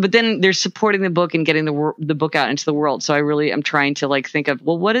 But then there's supporting the book and getting the book out into the world. So I'm trying to like think of,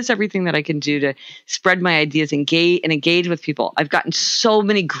 well, what is everything that I can do to spread my ideas, engage with people? I've gotten so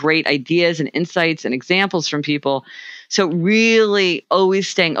many great ideas and insights and examples from people. So really always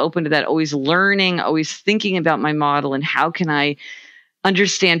staying open to that, always learning, always thinking about my model and how can I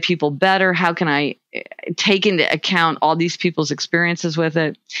understand people better? How can I take into account all these people's experiences with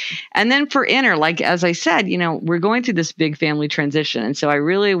it? And then for inner, like, as I said, we're going through this big family transition. And so I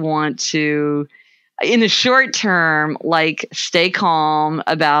really want to, in the short term, like stay calm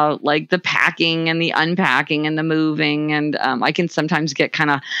about like the packing and the unpacking and the moving. And I can sometimes get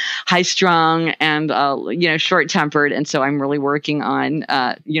kind of high strung and, short tempered. And so I'm really working on,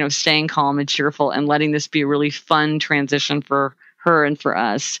 staying calm and cheerful and letting this be a really fun transition for her and for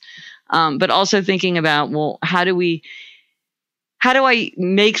us. But also thinking about, well, how do I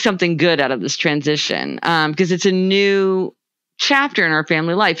make something good out of this transition? Because it's a new chapter in our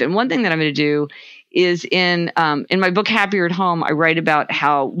family life. And one thing that I'm going to do is in my book, Happier at Home, I write about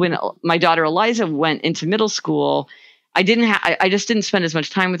how when my daughter Eliza went into middle school, I just didn't spend as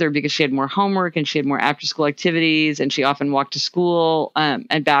much time with her because she had more homework and she had more after school activities and she often walked to school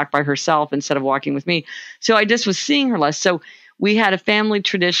and back by herself instead of walking with me. So I just was seeing her less. So we had a family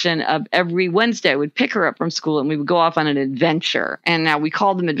tradition of every Wednesday, I would pick her up from school and we would go off on an adventure. And now we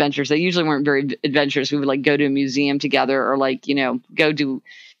called them adventures. They usually weren't very adventures. We would like go to a museum together or like, go do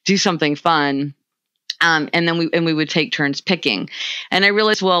something fun. And then we would take turns picking. And I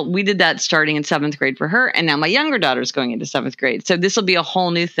realized, well, we did that starting in 7th grade for her. And now my younger daughter's going into 7th grade. So this will be a whole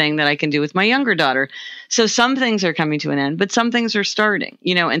new thing that I can do with my younger daughter. So some things are coming to an end, but some things are starting,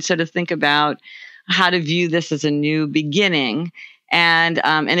 and so to think about how to view this as a new beginning and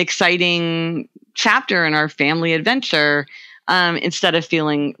an exciting chapter in our family adventure, instead of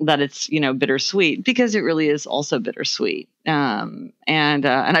feeling that it's, bittersweet, because it really is also bittersweet. And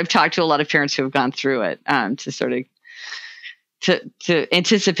I've talked to a lot of parents who have gone through it, to sort of to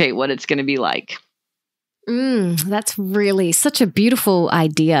anticipate what it's going to be like. That's really such a beautiful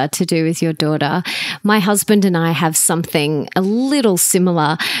idea to do with your daughter. My husband and I have something a little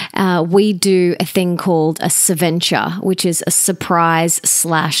similar. We do a thing called a Saventure, which is a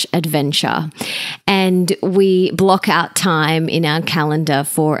surprise/adventure. And we block out time in our calendar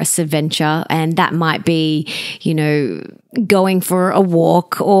for a Saventure. And that might be, going for a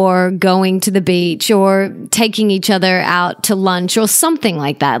walk or going to the beach or taking each other out to lunch or something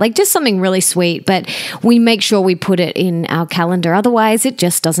like that, like just something really sweet. But we make sure we put it in our calendar. Otherwise, it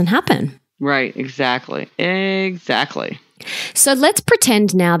just doesn't happen. Right. Exactly. So let's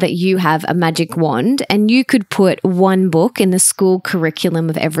pretend now that you have a magic wand and you could put one book in the school curriculum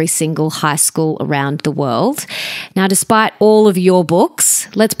of every single high school around the world. Now, despite all of your books,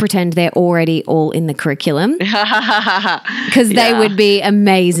 let's pretend they're already all in the curriculum because they would be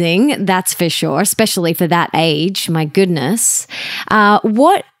amazing. That's for sure, especially for that age. My goodness.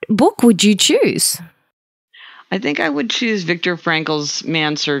 What book would you choose? I think I would choose Viktor Frankl's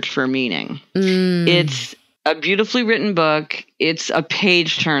Man's Search for Meaning. It's a beautifully written book. It's a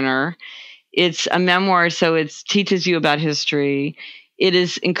page turner. It's a memoir, so it teaches you about history. It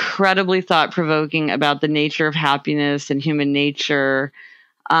is incredibly thought-provoking about the nature of happiness and human nature.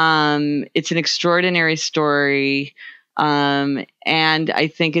 It's an extraordinary story. And I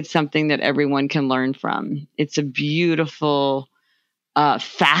think it's something that everyone can learn from. It's a beautiful,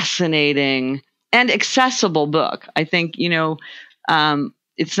 fascinating, and accessible book. I think,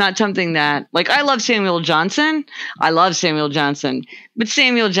 it's not something that, like, I love Samuel Johnson. But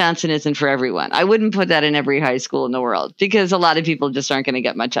Samuel Johnson isn't for everyone. I wouldn't put that in every high school in the world, because a lot of people just aren't going to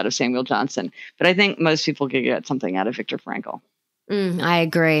get much out of Samuel Johnson. But I think most people could get something out of Viktor Frankl. I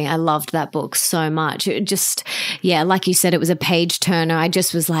agree. I loved that book so much. It just, like you said, it was a page turner. I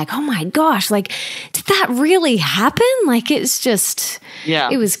just was like, oh my gosh, like, did that really happen? Like, it's just,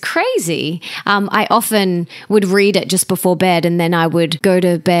 it was crazy. I often would read it just before bed, and then I would go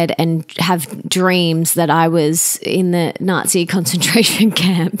to bed and have dreams that I was in the Nazi concentration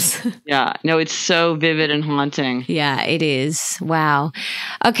camps. Yeah, no, it's so vivid and haunting. Yeah, it is. Wow.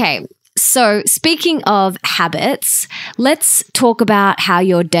 Okay. So speaking of habits, let's talk about how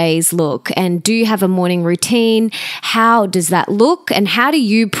your days look. And do you have a morning routine? How does that look? And how do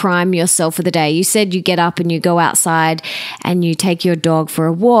you prime yourself for the day? You said you get up and you go outside and you take your dog for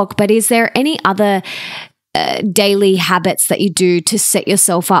a walk, but is there any other daily habits that you do to set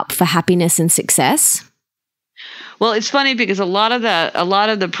yourself up for happiness and success? Well, it's funny because a lot of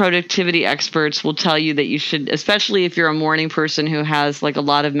the productivity experts will tell you that you should, especially if you're a morning person who has like a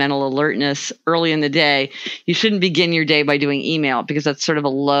lot of mental alertness early in the day, you shouldn't begin your day by doing email, because that's sort of a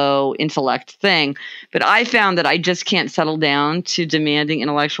low intellect thing. But I found that I just can't settle down to demanding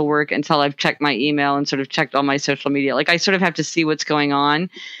intellectual work until I've checked my email and sort of checked all my social media. Like, I sort of have to see what's going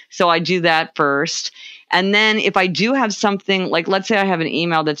on. So I do that first. And then if I do have something, like, let's say I have an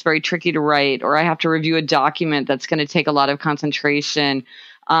email that's very tricky to write, or I have to review a document that's going to take a lot of concentration,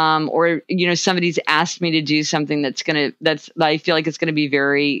 or, somebody's asked me to do something that I feel like it's going to be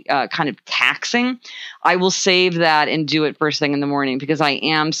very kind of taxing, I will save that and do it first thing in the morning, because I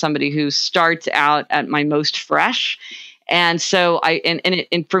am somebody who starts out at my most fresh. And so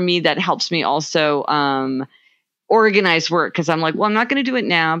and for me, that helps me also, organized work, because I'm like, well, I'm not going to do it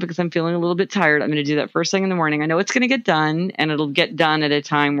now because I'm feeling a little bit tired. I'm going to do that first thing in the morning. I know it's going to get done, and it'll get done at a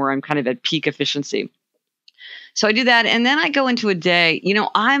time where I'm kind of at peak efficiency. So I do that, and then I go into a day.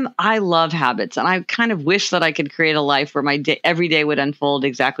 I love habits, and I kind of wish that I could create a life where my every day would unfold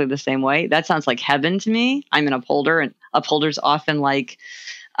exactly the same way. That sounds like heaven to me. I'm an upholder, and upholders often like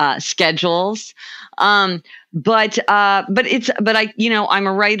schedules. But I'm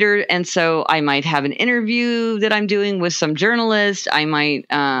a writer. And so I might have an interview that I'm doing with some journalist. I might,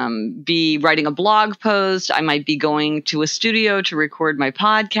 be writing a blog post. I might be going to a studio to record my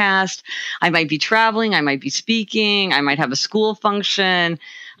podcast. I might be traveling. I might be speaking. I might have a school function.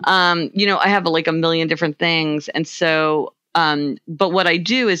 I have like a million different things. And so, but what I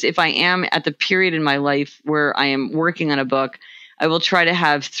do is, if I am at the period in my life where I am working on a book, I will try to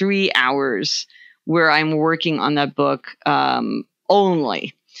have 3 hours where I'm working on that book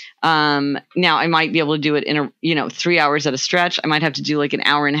only. Now, I might be able to do it in 3 hours at a stretch. I might have to do like an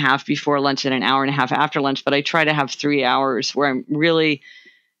hour and a half before lunch and an hour and a half after lunch, but I try to have 3 hours where I'm really,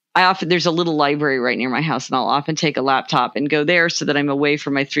 there's a little library right near my house, and I'll often take a laptop and go there so that I'm away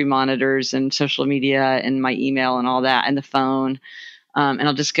from my 3 monitors and social media and my email and all that and the phone. And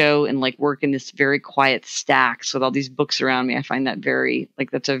I'll just go and like work in this very quiet stacks with all these books around me. I find that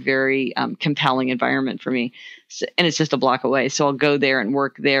that's a very compelling environment for me. So, and it's just a block away. So I'll go there and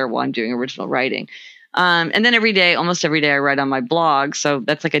work there while I'm doing original writing. And then almost every day I write on my blog. So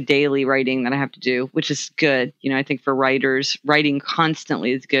that's like a daily writing that I have to do, which is good. I think for writers, writing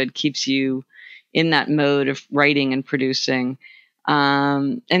constantly is good, keeps you in that mode of writing and producing.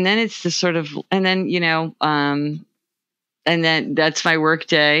 And then it's the sort of, and then that's my work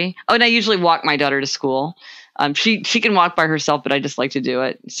day. Oh, and I usually walk my daughter to school. She can walk by herself, but I just like to do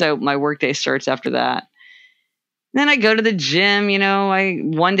it. So my work day starts after that. Then I go to the gym.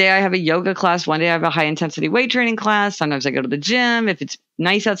 One day I have a yoga class. One day I have a high intensity weight training class. Sometimes I go to the gym. If it's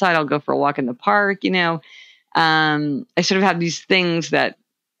nice outside, I'll go for a walk in the park. I sort of have these things that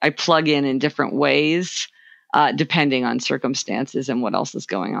I plug in different ways, depending on circumstances and what else is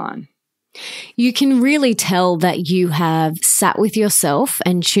going on. You can really tell that you have sat with yourself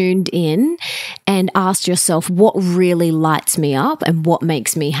and tuned in and asked yourself what really lights me up and what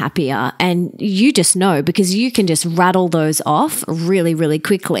makes me happier. And you just know, because you can just rattle those off really, really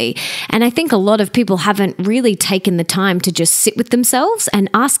quickly. And I think a lot of people haven't really taken the time to just sit with themselves and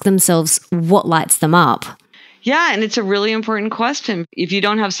ask themselves what lights them up. Yeah, and it's a really important question. If you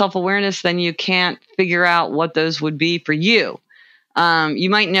don't have self-awareness, then you can't figure out what those would be for you. You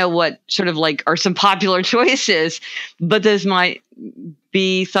might know what sort of like are some popular choices, but those might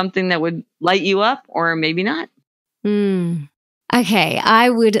be something that would light you up or maybe not. Okay, I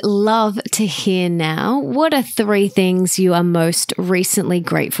would love to hear now. What are 3 things you are most recently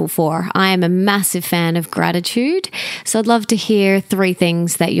grateful for? I am a massive fan of gratitude, so I'd love to hear 3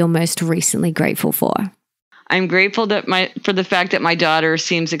 things that you're most recently grateful for. I'm grateful for the fact that my daughter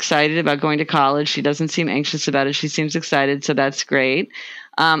seems excited about going to college. She doesn't seem anxious about it. She seems excited, so that's great.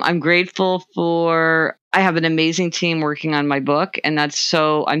 I'm grateful I have an amazing team working on my book, and I'm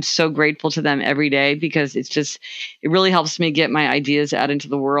so grateful to them every day because it really helps me get my ideas out into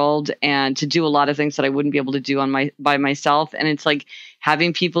the world and to do a lot of things that I wouldn't be able to do by myself. And it's like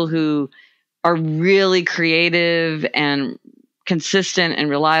having people who are really creative and consistent and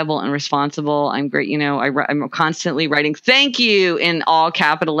reliable and responsible. I'm great. I'm constantly writing thank you in all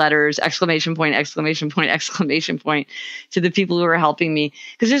capital letters, exclamation point, exclamation point, exclamation point to the people who are helping me.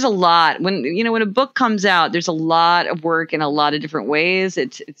 Because there's a lot when a book comes out, there's a lot of work in a lot of different ways.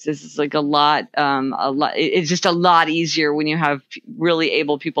 It's like a lot. It's just a lot easier when you have really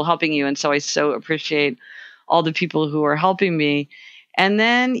able people helping you. And so I so appreciate all the people who are helping me. And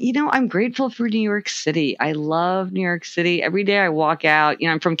then, I'm grateful for New York City. I love New York City. Every day I walk out,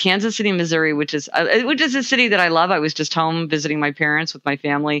 I'm from Kansas City, Missouri, which is a city that I love. I was just home visiting my parents with my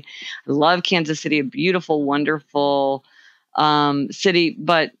family. I love Kansas City, a beautiful, wonderful city,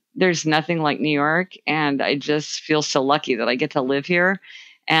 but there's nothing like New York. And I just feel so lucky that I get to live here.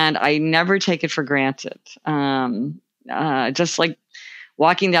 And I never take it for granted. Just like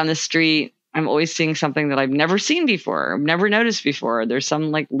walking down the street, I'm always seeing something that I've never seen before, I've never noticed before. There's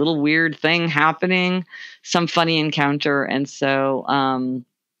some like little weird thing happening, some funny encounter. And so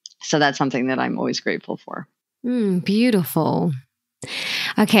that's something that I'm always grateful for. Beautiful.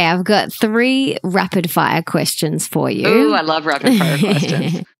 Okay, I've got 3 rapid fire questions for you. Ooh, I love rapid fire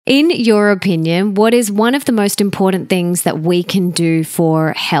questions. In your opinion, what is one of the most important things that we can do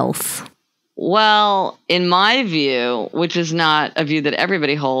for health? Well, in my view, which is not a view that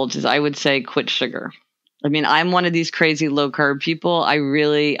everybody holds, is I would say quit sugar. I mean, I'm one of these crazy low carb people. I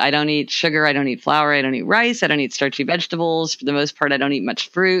don't eat sugar. I don't eat flour. I don't eat rice. I don't eat starchy vegetables. For the most part, I don't eat much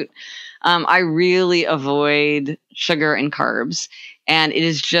fruit. I really avoid sugar and carbs. And it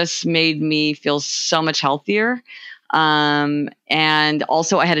has just made me feel so much healthier. And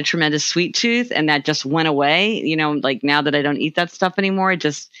also I had a tremendous sweet tooth and that just went away. Like now that I don't eat that stuff anymore, it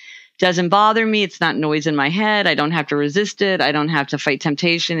just doesn't bother me. It's not noise in my head. I don't have to resist it. I don't have to fight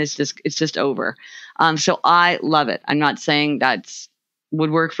temptation. It's just over. So I love it. I'm not saying that's would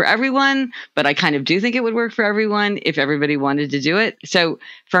work for everyone, but I kind of do think it would work for everyone if everybody wanted to do it. So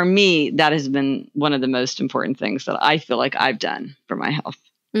for me, that has been one of the most important things that I feel like I've done for my health.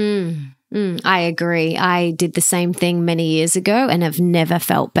 I agree. I did the same thing many years ago and have never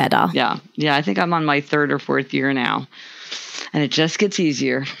felt better. Yeah. I think I'm on my 3rd or 4th year now, and it just gets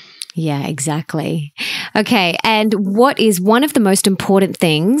easier. Yeah, exactly. Okay. And what is one of the most important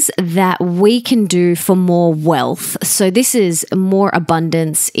things that we can do for more wealth? So this is more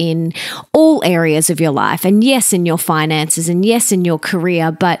abundance in all areas of your life. And yes, in your finances, and yes, in your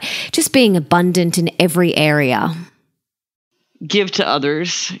career, but just being abundant in every area. Give to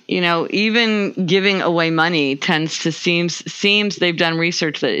others. Even giving away money seems they've done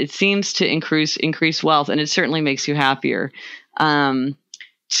research that it seems to increase wealth, and it certainly makes you happier.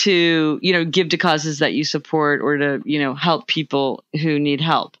 To give to causes that you support or to help people who need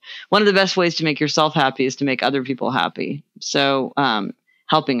help. One of the best ways to make yourself happy is to make other people happy. So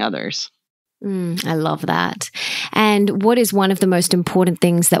helping others. I love that. And what is one of the most important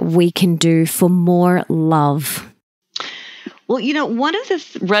things that we can do for more love? Well, one of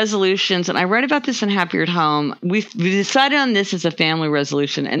the resolutions, and I write about this in Happier at Home, we decided on this as a family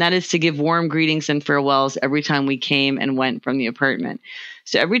resolution, and that is to give warm greetings and farewells every time we came and went from the apartment.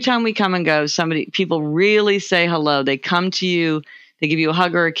 So every time we come and go, people really say hello. They come to you, they give you a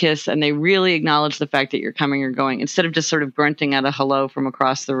hug or a kiss, and they really acknowledge the fact that you're coming or going instead of just sort of grunting at a hello from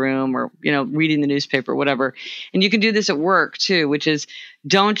across the room or, reading the newspaper, whatever. And you can do this at work too, which is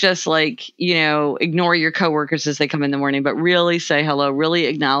don't just ignore your coworkers as they come in the morning, but really say hello, really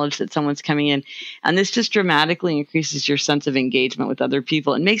acknowledge that someone's coming in. And this just dramatically increases your sense of engagement with other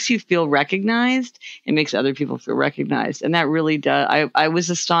people. It makes you feel recognized. It makes other people feel recognized. And that really does. I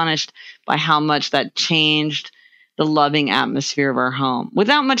was astonished by how much that changed the loving atmosphere of our home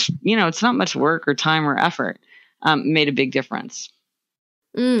without much, it's not much work or time or effort, made a big difference.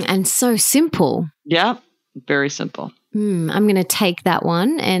 And so simple. Yep. Very simple. I'm going to take that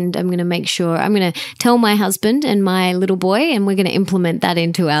one and I'm going to make sure, I'm going to tell my husband and my little boy, and we're going to implement that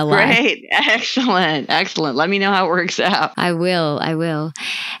into our life. Great. Excellent. Excellent. Let me know how it works out. I will.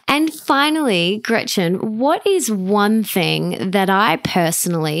 And finally, Gretchen, what is one thing that I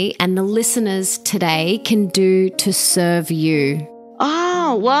personally and the listeners today can do to serve you?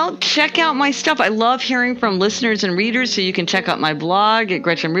 Oh, well, check out my stuff. I love hearing from listeners and readers, so you can check out my blog at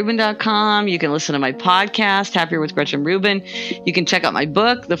GretchenRubin.com. You can listen to my podcast, Happier with Gretchen Rubin. You can check out my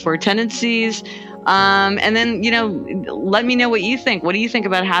book, The Four Tendencies. And then, let me know what you think. What do you think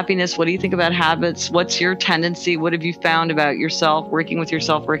about happiness? What do you think about habits? What's your tendency? What have you found about yourself, working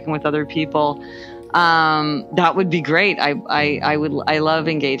with other people? That would be great. I love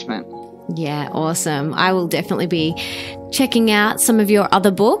engagement. Yeah, awesome. I will definitely be checking out some of your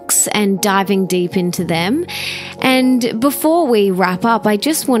other books and diving deep into them. And before we wrap up, I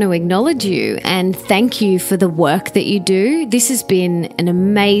just want to acknowledge you and thank you for the work that you do. This has been an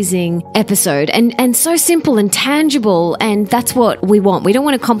amazing episode and so simple and tangible. And that's what we want. We don't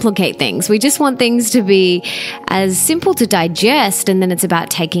want to complicate things. We just want things to be as simple to digest, and then it's about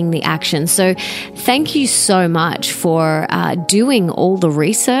taking the action. So thank you so much for doing all the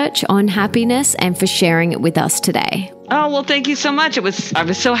research on happiness and for sharing it with us today. Oh, well, thank you so much. I was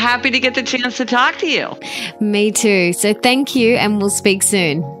so happy to get the chance to talk to you. Me too. So thank you, and we'll speak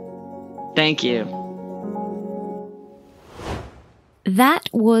soon. Thank you. That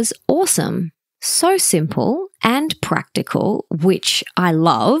was awesome. So simple and practical, which I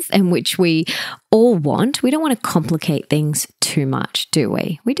love and which we all want. We don't want to complicate things too much, do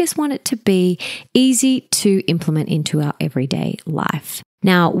we? We just want it to be easy to implement into our everyday life.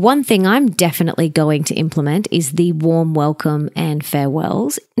 Now, one thing I'm definitely going to implement is the warm welcome and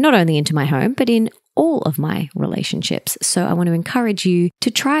farewells, not only into my home, but in all of my relationships. So I want to encourage you to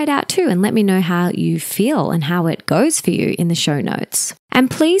try it out too and let me know how you feel and how it goes for you in the show notes.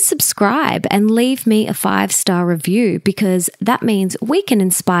 And please subscribe and leave me a 5-star review, because that means we can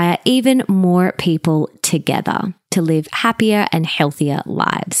inspire even more people together to live happier and healthier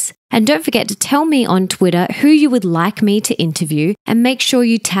lives. And don't forget to tell me on Twitter who you would like me to interview, and make sure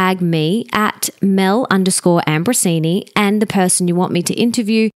you tag me at Mel_Ambrosini and the person you want me to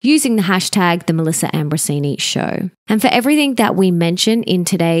interview using the hashtag The Melissa Ambrosini Show. And for everything that we mention in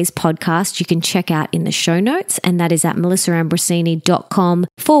today's podcast, you can check out in the show notes, and that is at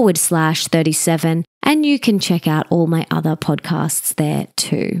melissaambrosini.com/37. And you can check out all my other podcasts there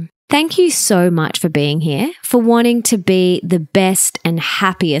too. Thank you so much for being here, for wanting to be the best and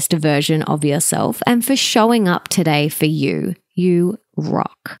happiest version of yourself, and for showing up today for you. You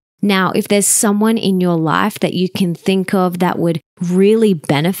rock. Now, if there's someone in your life that you can think of that would really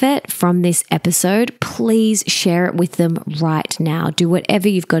benefit from this episode, please share it with them right now. Do whatever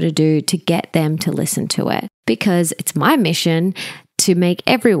you've got to do to get them to listen to it, because it's my mission to make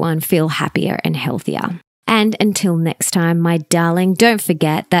everyone feel happier and healthier. And until next time, my darling, don't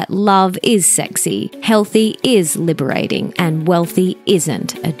forget that love is sexy, healthy is liberating, and wealthy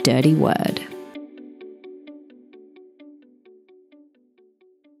isn't a dirty word.